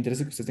 Me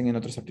interesa que ustedes tengan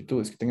otras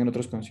aptitudes, que tengan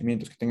otros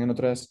conocimientos, que tengan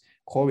otras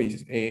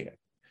hobbies,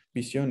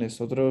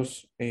 visiones,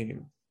 otros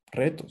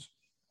retos.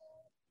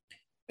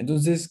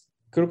 Entonces,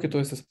 creo que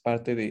toda esta es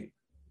parte de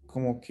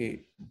como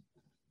que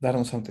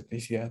darnos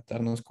autenticidad,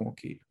 darnos como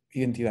que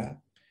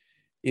identidad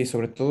y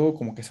sobre todo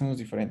como que somos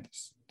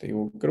diferentes. Te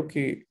digo, creo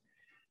que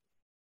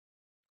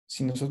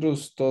si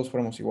nosotros todos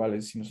fuéramos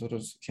iguales, si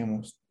nosotros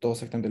hiciéramos todo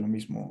exactamente lo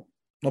mismo,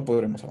 no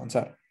podremos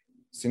avanzar.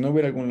 Si no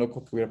hubiera algún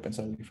loco que hubiera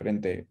pensado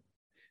diferente,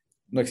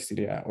 no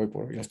existiría hoy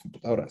por hoy las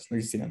computadoras, no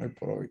existirían hoy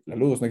por hoy la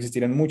luz, no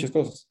existirían muchas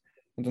cosas.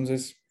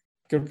 Entonces,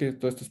 creo que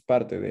todo esto es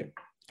parte de...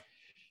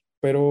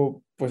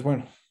 Pero, pues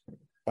bueno,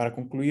 para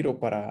concluir o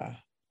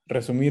para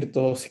resumir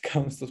todos y cada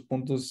uno de estos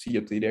puntos, sí,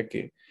 yo te diría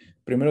que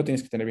primero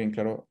tienes que tener bien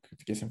claro qué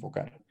te quieres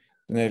enfocar,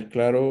 tener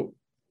claro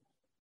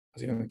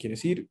hacia dónde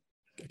quieres ir,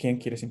 a quién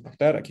quieres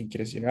impactar, a quién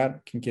quieres llegar,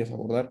 a quién quieres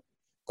abordar,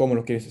 cómo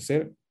lo quieres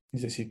hacer,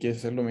 es decir, quieres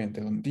hacerlo mediante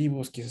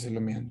donativos, quieres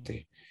hacerlo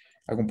mediante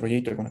algún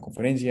proyecto, alguna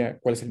conferencia,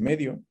 cuál es el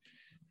medio,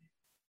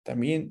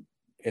 también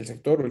el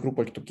sector o el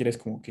grupo al que tú quieres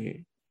como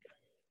que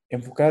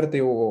enfocarte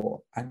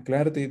o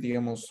anclarte,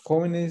 digamos,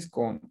 jóvenes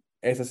con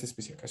esas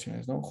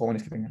especificaciones, ¿no?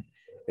 Jóvenes que tengan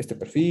este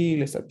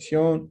perfil, esta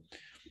visión.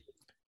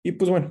 Y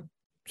pues bueno,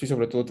 sí,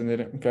 sobre todo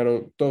tener en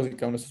claro todos y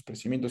cada uno de estos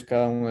procedimientos,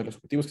 cada uno de los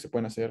objetivos que se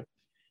pueden hacer,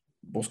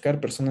 buscar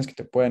personas que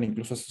te puedan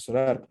incluso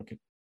asesorar, porque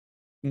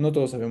no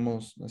todos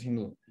sabemos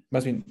haciendo,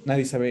 más bien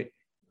nadie sabe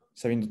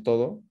sabiendo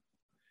todo.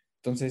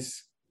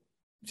 Entonces,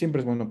 siempre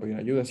es bueno pedir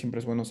ayuda, siempre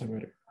es bueno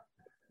saber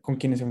con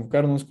quiénes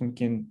enfocarnos, con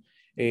quién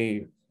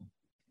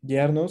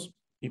guiarnos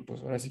y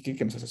pues ahora sí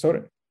que nos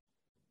asesoren.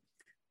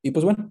 Y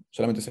pues bueno,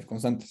 solamente ser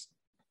constantes.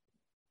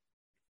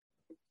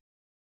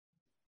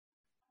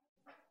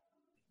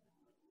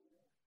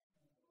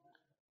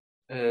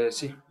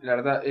 Sí, la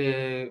verdad,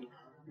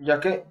 ya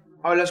que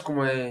hablas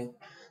como de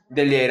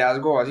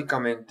liderazgo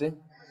básicamente,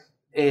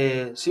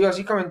 sí,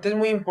 básicamente es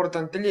muy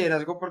importante el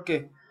liderazgo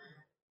porque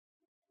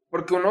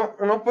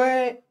uno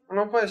puede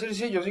decir,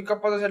 sí, yo soy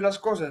capaz de hacer las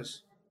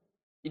cosas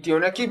y tiene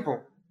un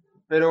equipo,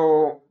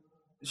 pero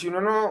si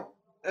uno no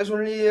es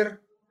un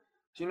líder,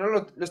 si uno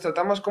los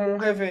trata más como un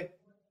jefe,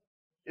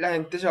 la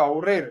gente se va a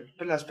aburrir,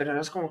 pues las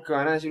personas como que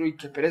van a decir, uy,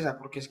 qué pereza,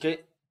 porque es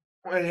que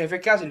el jefe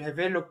que hace, el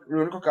jefe lo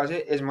único que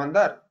hace es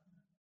mandar,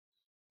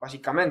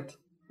 básicamente.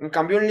 En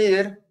cambio, un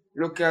líder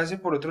lo que hace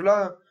por otro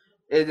lado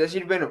es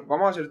decir, bueno,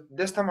 vamos a hacer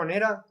de esta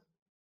manera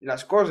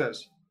las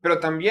cosas, pero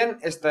también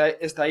está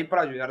ahí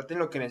para ayudarte en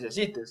lo que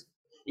necesites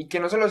y que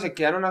no solo se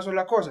queda en una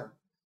sola cosa,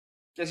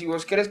 que si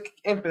vos quieres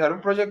empezar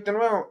un proyecto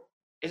nuevo,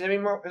 esa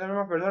misma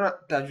persona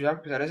te ayuda a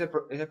empezar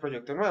ese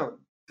proyecto nuevo,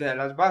 te da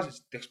las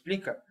bases, te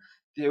explica,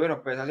 te dice,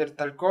 bueno, puedes hacer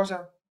tal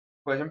cosa,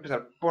 puedes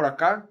empezar por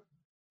acá,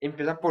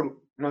 empieza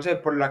por, no sé,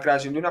 por la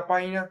creación de una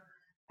página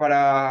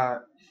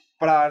para,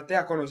 para darte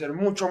a conocer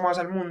mucho más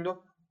al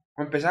mundo,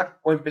 o empieza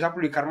a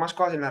publicar más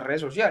cosas en las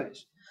redes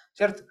sociales,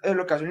 ¿cierto? Es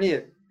lo que hace un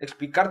líder,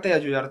 explicarte y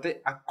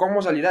ayudarte a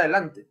cómo salir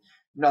adelante,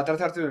 no a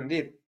tratarte de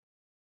hundir.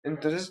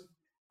 Entonces,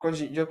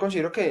 yo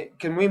considero que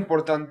es muy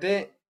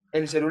importante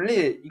el ser un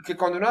líder y que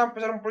cuando uno va a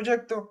empezar un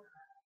proyecto,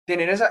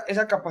 tener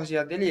esa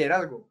capacidad de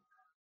liderazgo,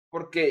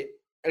 porque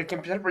el que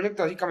empieza el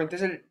proyecto básicamente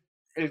es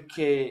el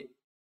que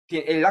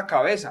tiene es la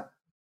cabeza.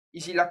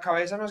 Y si la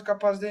cabeza no es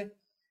capaz de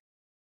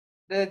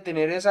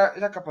tener esa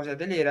capacidad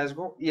de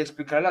liderazgo y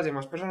explicar a las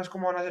demás personas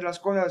cómo van a hacer las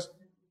cosas,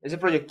 ese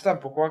proyecto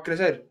tampoco va a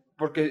crecer,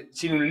 porque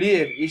sin un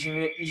líder y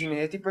sin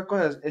ese tipo de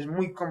cosas es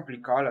muy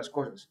complicado las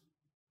cosas.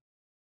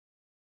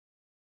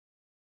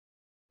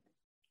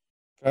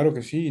 Claro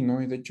que sí,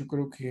 ¿no? Y de hecho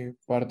creo que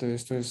parte de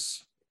esto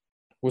es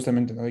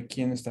justamente, ¿no? De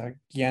quién está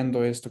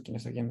guiando esto, quién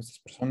está guiando a estas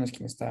personas,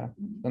 quién está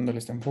dándole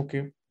este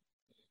enfoque.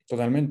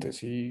 Totalmente,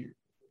 sí.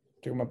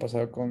 Digo, me ha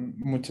pasado con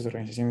muchas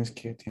organizaciones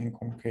que tienen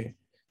como que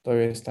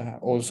todavía está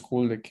old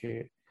school de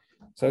que,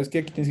 ¿sabes qué?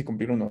 Aquí tienes que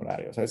cumplir un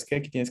horario, ¿sabes qué?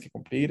 Aquí tienes que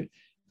cumplir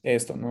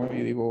esto, ¿no?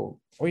 Y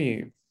digo,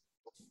 oye,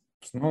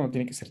 pues no, no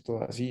tiene que ser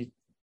todo así,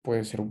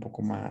 puede ser un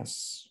poco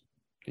más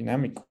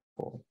dinámico,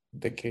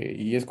 de que,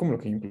 y es como lo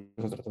que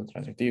incluso trato de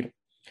transmitir,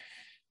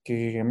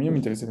 que a mí no me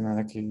interesa de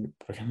nada que,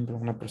 por ejemplo,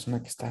 una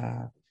persona que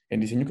está en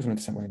diseño, que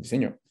solamente sea buena en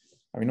diseño.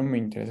 A mí no me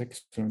interesa que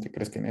solamente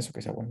crezca en eso,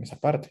 que sea bueno en esa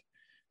parte.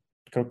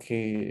 Creo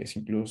que es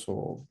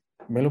incluso,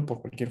 verlo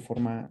por cualquier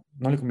forma,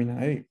 no le conviene a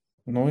nadie.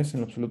 No es en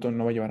lo absoluto,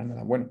 no va a llevar a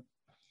nada bueno.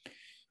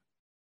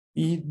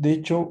 Y de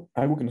hecho,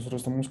 algo que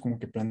nosotros estamos como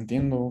que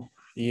planteando,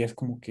 y es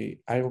como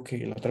que algo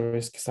que la otra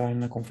vez que estaba en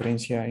una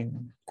conferencia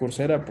en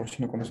Coursera, por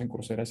si no conocen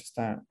Coursera, es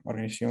esta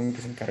organización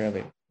que se encarga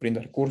de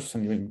brindar cursos a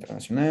nivel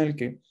internacional,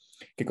 que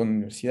con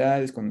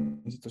universidades,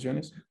 con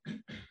instituciones,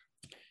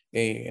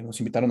 nos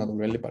invitaron a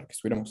WL para que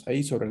estuviéramos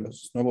ahí sobre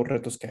los nuevos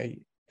retos que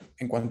hay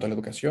en cuanto a la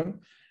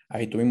educación.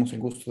 Ahí tuvimos el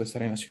gusto de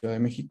estar en la Ciudad de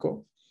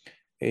México,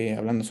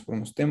 hablando sobre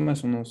unos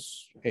temas,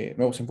 unos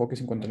nuevos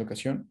enfoques en cuanto a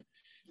educación,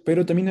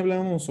 pero también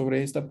hablábamos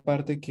sobre esta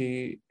parte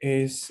que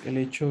es el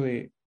hecho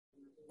de,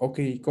 ok,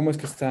 ¿cómo es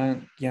que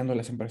están guiando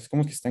las empresas?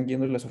 ¿Cómo es que están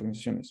guiando las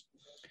organizaciones?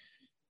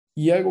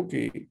 Y algo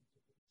que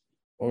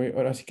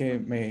ahora sí que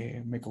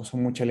me causó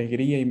mucha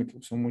alegría y me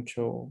causó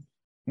mucho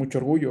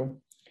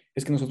orgullo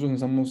es que nosotros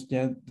nos estamos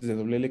ya desde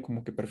WL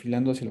como que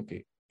perfilando hacia lo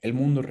que el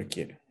mundo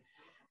requiere.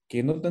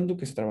 Que no tanto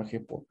que se trabaje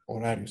por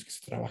horarios, que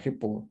se trabaje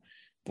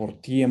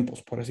por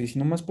tiempos, por así,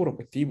 sino más por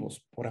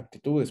objetivos, por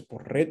aptitudes,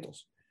 por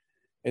retos.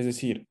 Es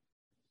decir,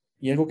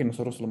 y algo que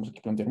nosotros solemos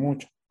aquí plantear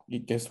mucho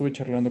y que estuve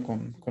charlando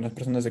con las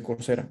personas de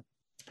Coursera.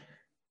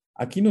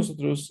 Aquí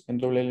nosotros en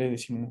WL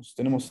decimos,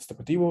 tenemos este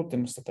objetivo,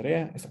 tenemos esta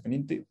tarea, está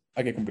pendiente,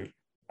 hay que cumplir.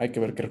 Hay que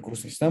ver qué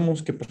recursos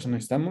necesitamos, qué personas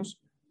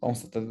necesitamos. Vamos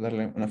a tratar de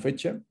darle una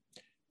fecha,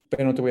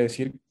 pero no te voy a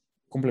decir,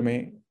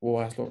 cúmpleme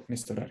o hazlo en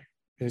este horario.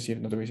 Es decir,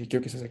 no te voy a decir,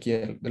 quiero que estés aquí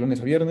de lunes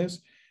a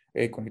viernes,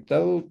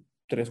 conectado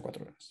 3 o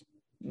 4 horas.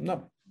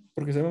 No,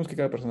 porque sabemos que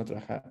cada persona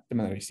trabaja de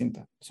manera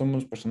distinta.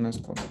 Somos personas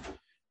con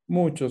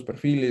muchos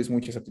perfiles,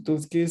 muchas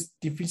aptitudes, que es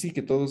difícil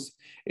que todos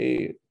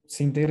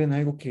se integren a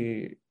algo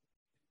que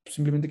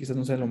simplemente quizás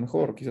no sea lo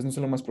mejor, quizás no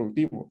sea lo más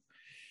productivo.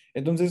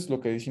 Entonces, lo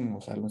que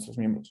decimos a nuestros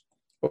miembros,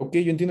 ok,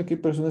 yo entiendo que hay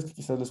personas que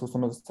quizás les gusta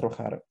más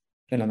trabajar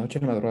en la noche,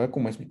 en la madrugada,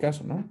 como es mi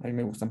caso, ¿no? A mí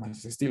me gusta más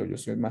ese estilo, yo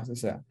soy más de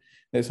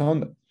esa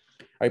onda.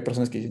 Hay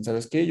personas que dicen,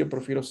 ¿sabes qué? Yo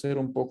prefiero ser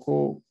un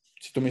poco,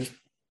 si tú me dices,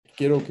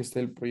 quiero que esté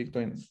el proyecto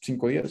en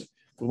 5 días,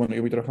 pues bueno,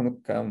 yo voy trabajando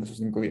cada uno de esos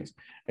 5 días.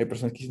 Hay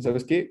personas que dicen,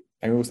 ¿sabes qué?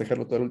 A mí me gusta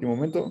dejarlo todo al último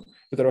momento,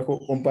 yo trabajo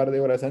un par de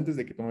horas antes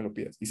de que tú me lo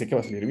pidas y sé que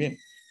va a salir bien.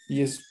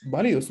 Y es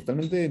válido, es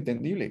totalmente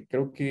entendible.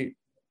 Creo que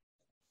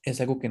es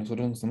algo que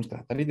nosotros nos tenemos que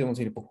adaptar y debemos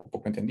ir poco a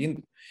poco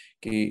entendiendo.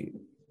 Que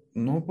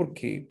no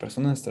porque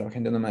personas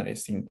trabajen de una manera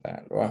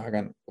distinta, lo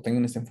hagan o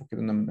tengan este enfoque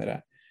de una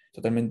manera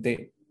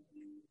totalmente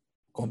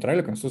contraria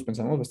a lo que nosotros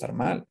pensamos, va a estar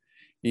mal.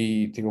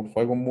 Y digo,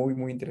 fue algo muy,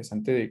 muy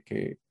interesante de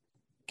que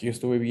yo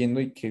estuve viendo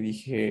y que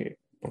dije,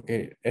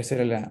 porque esa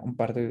era un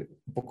parte,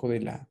 un poco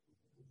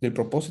del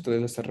propósito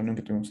de esta reunión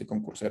que tuvimos ahí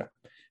con Coursera,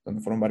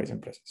 donde fueron varias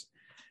empresas.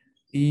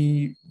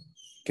 Y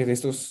que de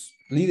estos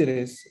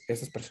líderes,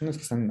 estas personas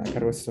que están a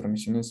cargo de estas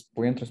organizaciones,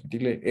 puedan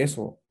transmitirle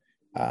eso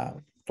a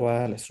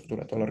toda la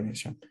estructura, a toda la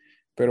organización.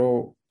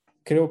 Pero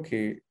creo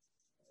que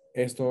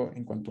esto,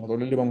 en cuanto a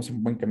doble, vamos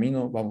en buen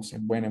camino, vamos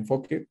en buen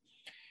enfoque.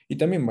 Y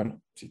también,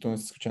 bueno, si tú nos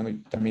estás escuchando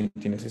y también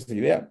tienes esa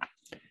idea,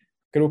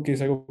 creo que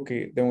es algo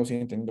que debemos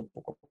ir entendiendo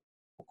poco a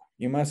poco.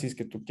 Y más si es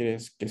que tú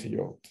quieres, qué sé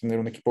yo, tener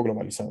un equipo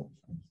globalizado.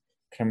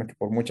 Créeme que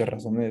por muchas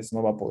razones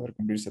no va a poder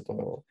cumplirse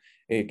todo,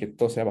 que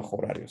todo sea bajo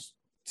horarios.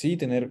 Sí,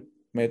 tener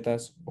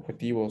metas,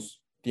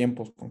 objetivos,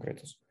 tiempos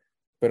concretos,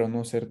 pero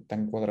no ser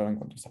tan cuadrado en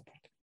cuanto a esta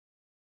parte.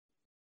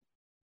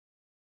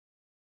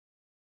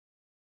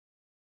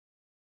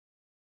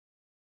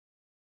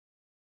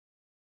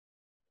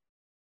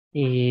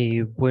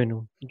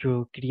 Bueno,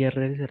 yo quería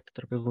realizarte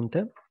otra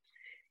pregunta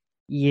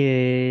y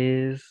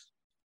es,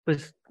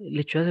 pues el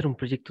hecho de hacer un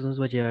proyecto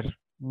nos va a llevar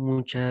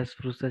muchas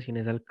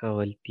frustraciones al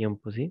cabo del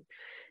tiempo, ¿sí?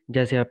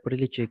 Ya sea por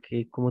el hecho de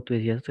que, como tú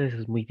decías, a veces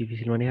es muy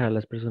difícil manejar a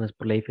las personas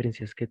por las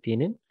diferencias que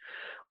tienen,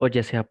 o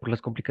ya sea por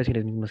las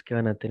complicaciones mismas que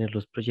van a tener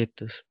los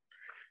proyectos.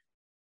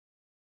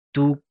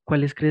 ¿Tú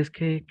cuáles crees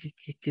que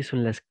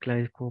son las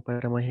claves como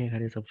para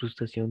manejar esa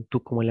frustración?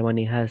 ¿Tú cómo la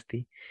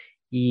manejaste?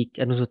 Y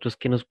a nosotros,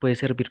 ¿qué nos puede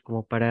servir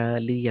como para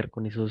lidiar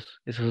con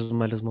esos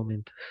malos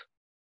momentos?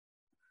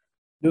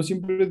 Yo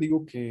siempre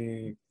digo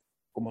que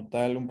como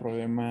tal un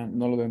problema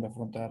no lo deben de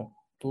afrontar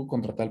tú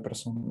contra tal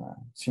persona,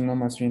 sino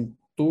más bien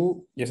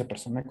tú y esa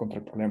persona contra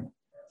el problema.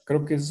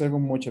 Creo que eso es algo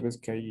muchas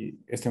veces que hay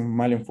este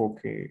mal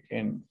enfoque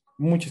en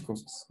muchas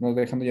cosas, no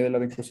dejando ya de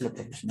lado incluso lo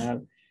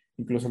profesional,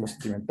 incluso lo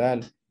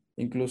sentimental,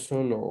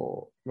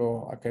 incluso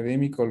lo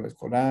académico, lo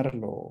escolar,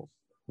 lo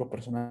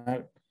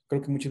personal.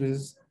 Creo que muchas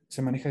veces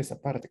se maneja esa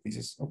parte, que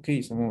dices, ok,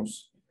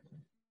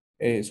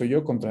 soy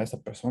yo contra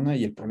esa persona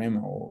y el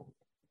problema, o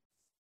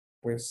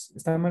pues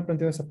está mal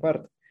planteada esa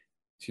parte,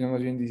 sino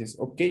más bien dices,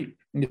 ok,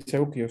 es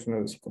algo que yo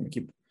suelo decir con mi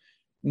equipo.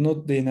 No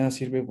de nada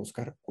sirve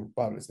buscar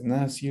culpables, de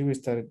nada sirve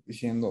estar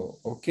diciendo,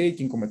 ok,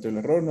 ¿quién cometió el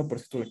error? No,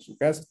 porque tú lo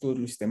equivocaste, tú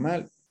lo hiciste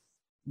mal.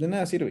 De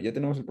nada sirve, ya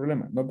tenemos el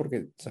problema. No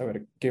porque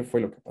saber qué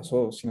fue lo que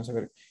pasó, sino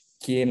saber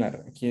quién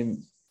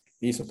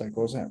hizo tal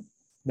cosa.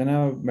 De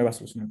nada me va a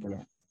solucionar el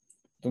problema.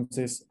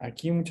 Entonces,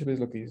 aquí muchas veces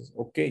lo que dices,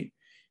 ok,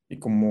 y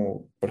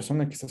como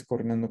persona que estás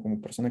coordinando,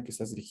 como persona que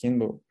estás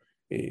dirigiendo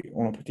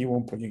un objetivo,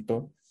 un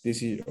proyecto,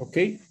 decir, ok,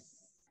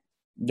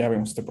 ya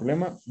vemos este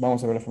problema,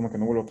 vamos a ver la forma que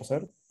no vuelva a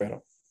pasar,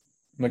 pero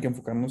no hay que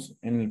enfocarnos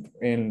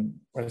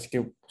ahora sí que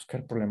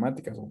buscar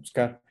problemáticas o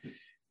buscar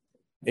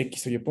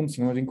X o Y puntos,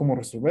 sino más bien cómo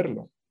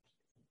resolverlo.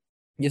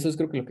 Y eso es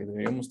creo que lo que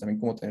deberíamos también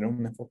como tener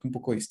un enfoque un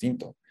poco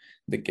distinto,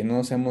 de que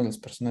no seamos las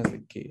personas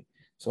de que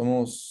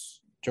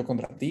somos yo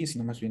contra ti,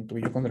 sino más bien tú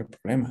y yo contra el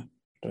problema.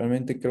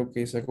 Realmente creo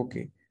que es algo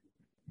que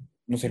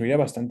nos serviría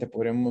bastante,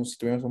 podríamos, si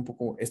tuviéramos un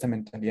poco esta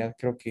mentalidad,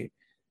 creo que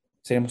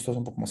seríamos todos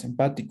un poco más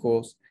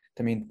empáticos,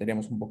 también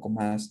tendríamos un poco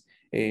más,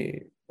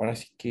 ahora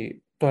sí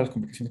que todas las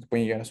complicaciones que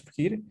pueden llegar a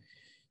surgir.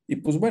 Y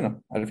pues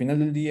bueno, al final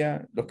del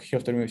día, lo que yo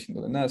termino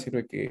diciendo, de nada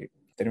sirve que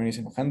termines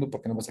enojando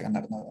porque no vas a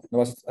ganar nada, no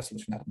vas a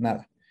solucionar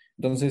nada.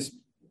 Entonces,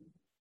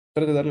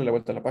 trata de darle la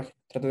vuelta a la página,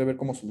 trata de ver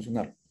cómo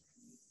solucionarlo.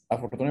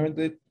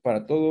 Afortunadamente,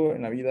 para todo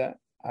en la vida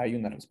hay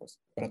una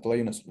respuesta, para todo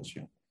hay una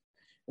solución.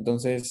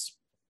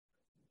 Entonces,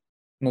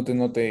 no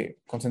te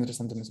concentres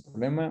tanto en ese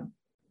problema.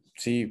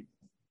 Sí,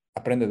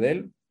 aprende de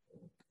él.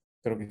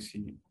 Creo que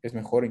sí es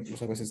mejor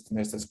incluso a veces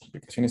tener estas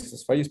complicaciones,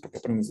 estas fallas, porque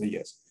aprendes de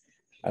ellas,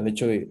 al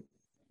hecho de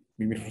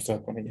vivir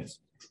frustrado con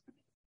ellas.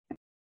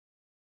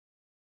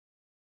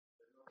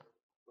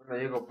 Bueno,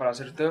 Diego, para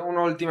hacerte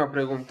una última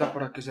pregunta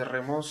para que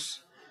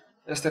cerremos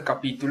este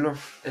capítulo,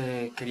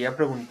 quería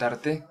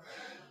preguntarte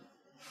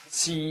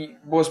si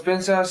vos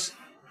pensás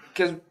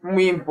que es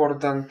muy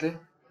importante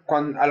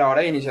a la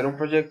hora de iniciar un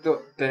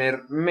proyecto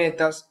tener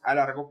metas a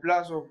largo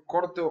plazo,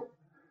 corto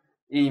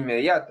e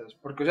inmediatas,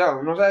 porque o sea,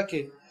 uno sabe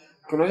que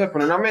uno se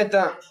pone una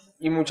meta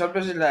y muchas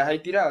veces la deja ahí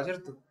tirada,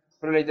 ¿cierto?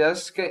 Pero la idea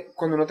es que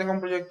cuando uno tenga un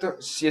proyecto,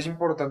 sí es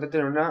importante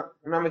tener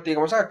una meta,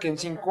 digamos, que en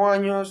 5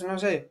 años, no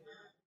sé,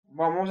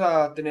 vamos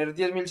a tener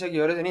 10.000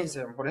 seguidores en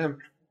Instagram, por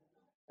ejemplo.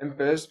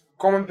 Entonces,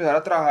 ¿cómo empezar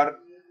a trabajar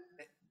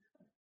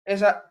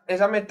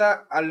esa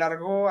meta a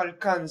largo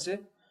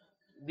alcance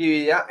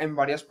dividida en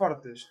varias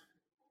partes?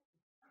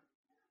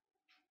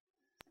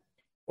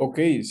 Ok,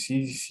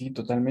 sí, sí,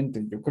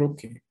 totalmente. Yo creo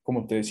que,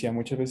 como te decía,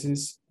 muchas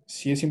veces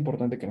sí es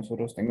importante que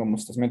nosotros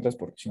tengamos estas metas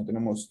porque si no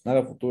tenemos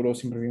nada futuro,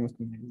 siempre vivimos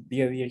con el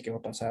día a día el que va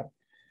a pasar,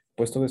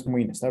 pues todo es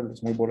muy inestable,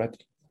 es muy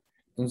volátil.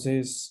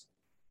 Entonces,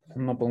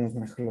 no podemos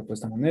manejarlo de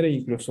esta manera, e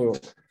incluso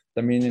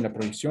también en la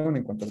proyección,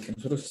 en cuanto a lo que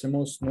nosotros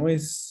hacemos, no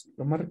es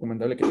lo más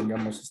recomendable que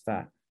tengamos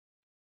esta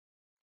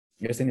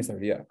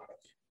inestabilidad.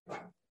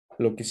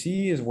 Lo que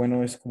sí es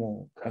bueno es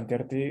como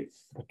plantearte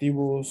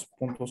objetivos,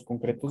 puntos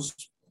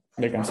concretos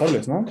y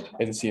alcanzables, ¿no?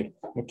 Es decir,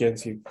 no quiere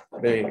decir,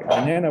 de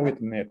mañana voy a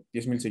tener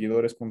 10.000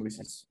 seguidores cuando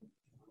dices,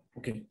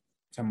 ok,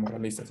 seamos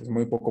realistas, es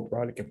muy poco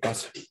probable que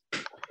pase.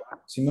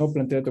 Si no,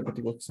 planteate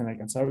objetivos que sean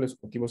alcanzables,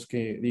 objetivos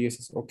que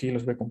digas, ok,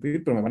 los voy a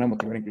cumplir, pero me van a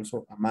motivar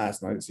incluso a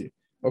más, ¿no? Es decir,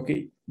 ok,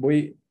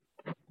 voy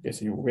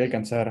a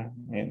alcanzar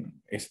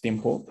en ese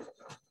tiempo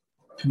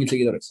 1.000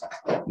 seguidores.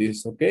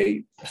 Dices, ok,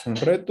 es un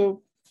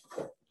reto,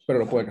 pero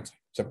lo puedo alcanzar,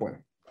 se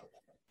puede.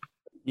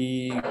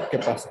 ¿Y qué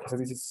pasa? Quizás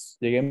dices,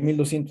 llegué a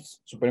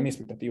 1.200, superé mi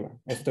expectativa.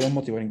 Esto te va a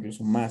motivar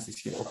incluso más,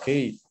 decir, ok,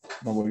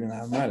 no volvió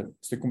nada mal,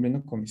 estoy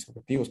cumpliendo con mis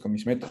objetivos, con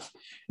mis metas.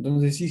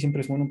 Entonces sí,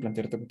 siempre es bueno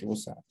plantearte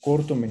objetivos a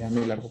corto,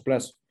 mediano y largo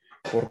plazo,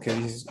 porque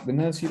dices, de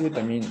nada sirve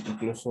también,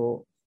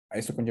 incluso a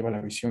esto conlleva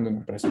la visión de una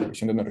empresa, la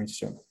visión de una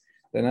organización.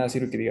 De nada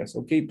sirve que digas,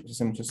 ok, pues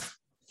hacemos esto.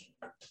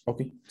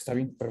 Ok, está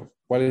bien, pero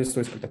 ¿cuál es tu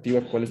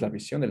expectativa? ¿Cuál es la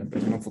visión de la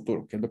empresa en un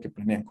futuro? ¿Qué es lo que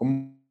planean?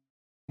 ¿Cómo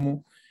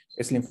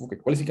es el enfoque?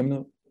 ¿Cuál es el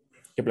camino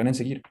que planean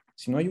seguir?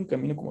 Si no hay un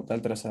camino como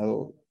tal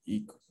trazado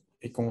y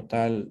como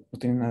tal no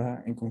tiene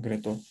nada en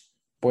concreto,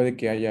 puede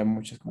que haya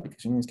muchas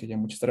complicaciones, que haya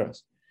muchas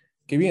trabas.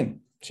 Qué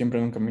bien, siempre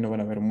en un camino van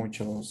a haber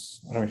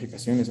muchas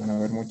ramificaciones, van a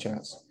haber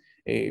muchas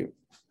eh,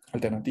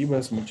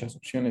 alternativas, muchas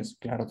opciones,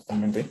 claro,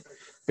 totalmente,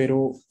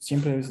 pero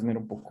siempre debes tener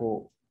un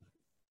poco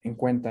en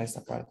cuenta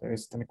esta parte,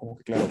 debes tener como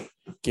que claro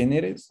quién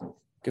eres,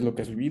 qué es lo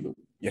que has vivido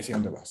y hacia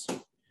dónde vas.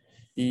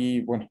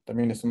 Y bueno,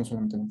 también esto no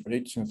solamente en un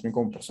proyecto, sino también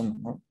como persona,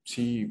 ¿no?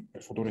 Sí,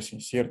 el futuro es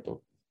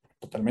incierto,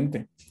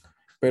 totalmente,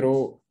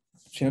 pero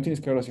si no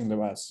tienes claro hacia dónde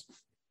vas,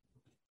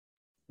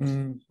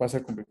 va a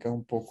ser complicado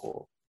un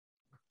poco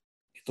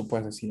que tú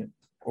puedas decir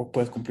o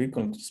puedas cumplir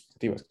con tus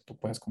expectativas, que tú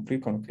puedas cumplir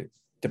con lo que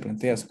te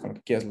planteas, con lo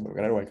que quieras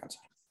lograr o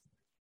alcanzar.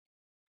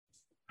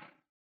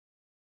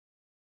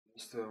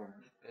 Listo.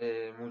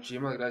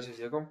 Muchísimas gracias,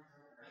 Diego.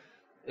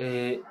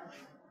 Eh,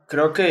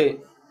 Creo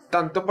que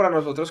tanto para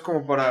nosotros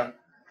como para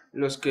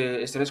los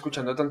que estén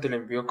escuchando tanto el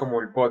envío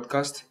como el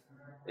podcast,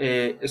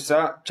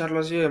 esta charla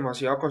ha sido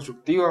demasiado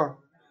constructiva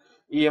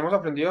y hemos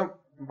aprendido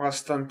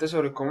bastante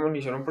sobre cómo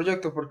iniciar un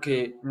proyecto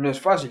porque no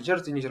es fácil,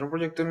 ¿cierto? Iniciar un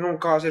proyecto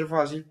nunca va a ser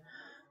fácil,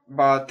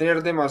 va a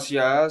tener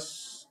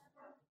demasiadas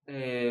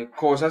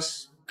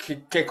cosas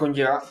que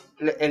conlleva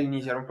el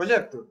iniciar un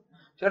proyecto,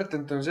 ¿cierto?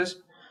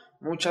 Entonces,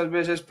 muchas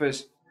veces,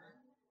 pues,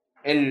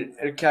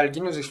 el que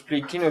alguien nos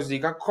explique y nos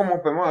diga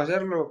cómo podemos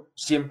hacerlo,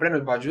 siempre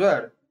nos va a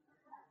ayudar.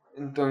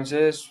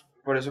 Entonces,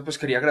 por eso pues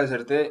quería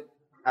agradecerte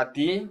a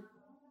ti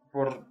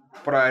por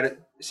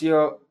haber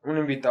sido un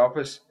invitado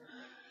pues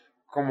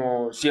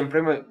como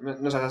siempre me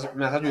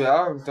has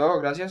ayudado en todo,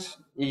 gracias.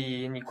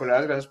 Y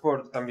Nicolás, gracias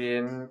por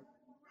también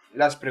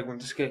las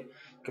preguntas que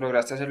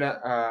lograste hacerle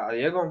a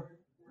Diego.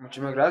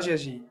 Muchísimas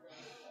gracias y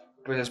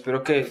pues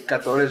espero que a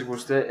todos les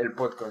guste el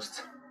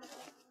podcast.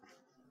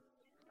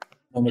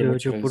 Hombre,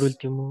 muchas Yo por gracias.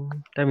 último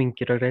también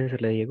quiero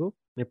agradecerle a Diego.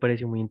 Me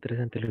pareció muy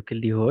interesante lo que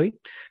él dijo hoy.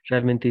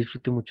 Realmente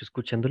disfruté mucho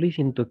escuchándolo y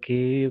siento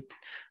que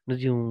nos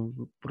dio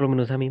por lo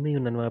menos a mí me dio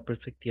una nueva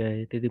perspectiva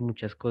de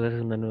muchas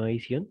cosas, una nueva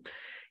visión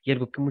y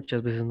algo que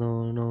muchas veces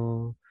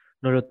no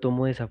lo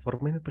tomo de esa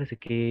forma y me parece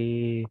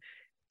que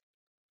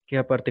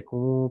aparte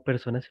como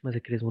persona se me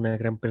hace que eres una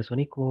gran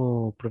persona y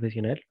como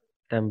profesional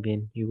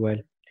también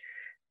igual.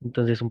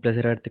 Entonces un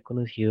placer haberte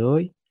conocido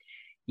hoy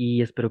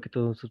y espero que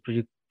todos tus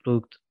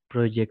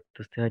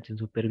proyectos te vayan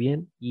súper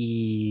bien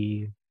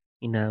y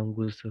nada, un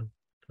gusto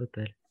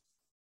total.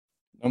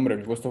 Hombre,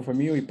 el gusto fue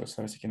mío y pues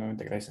ahora sí que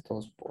nuevamente gracias a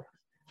todos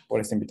por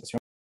esta invitación.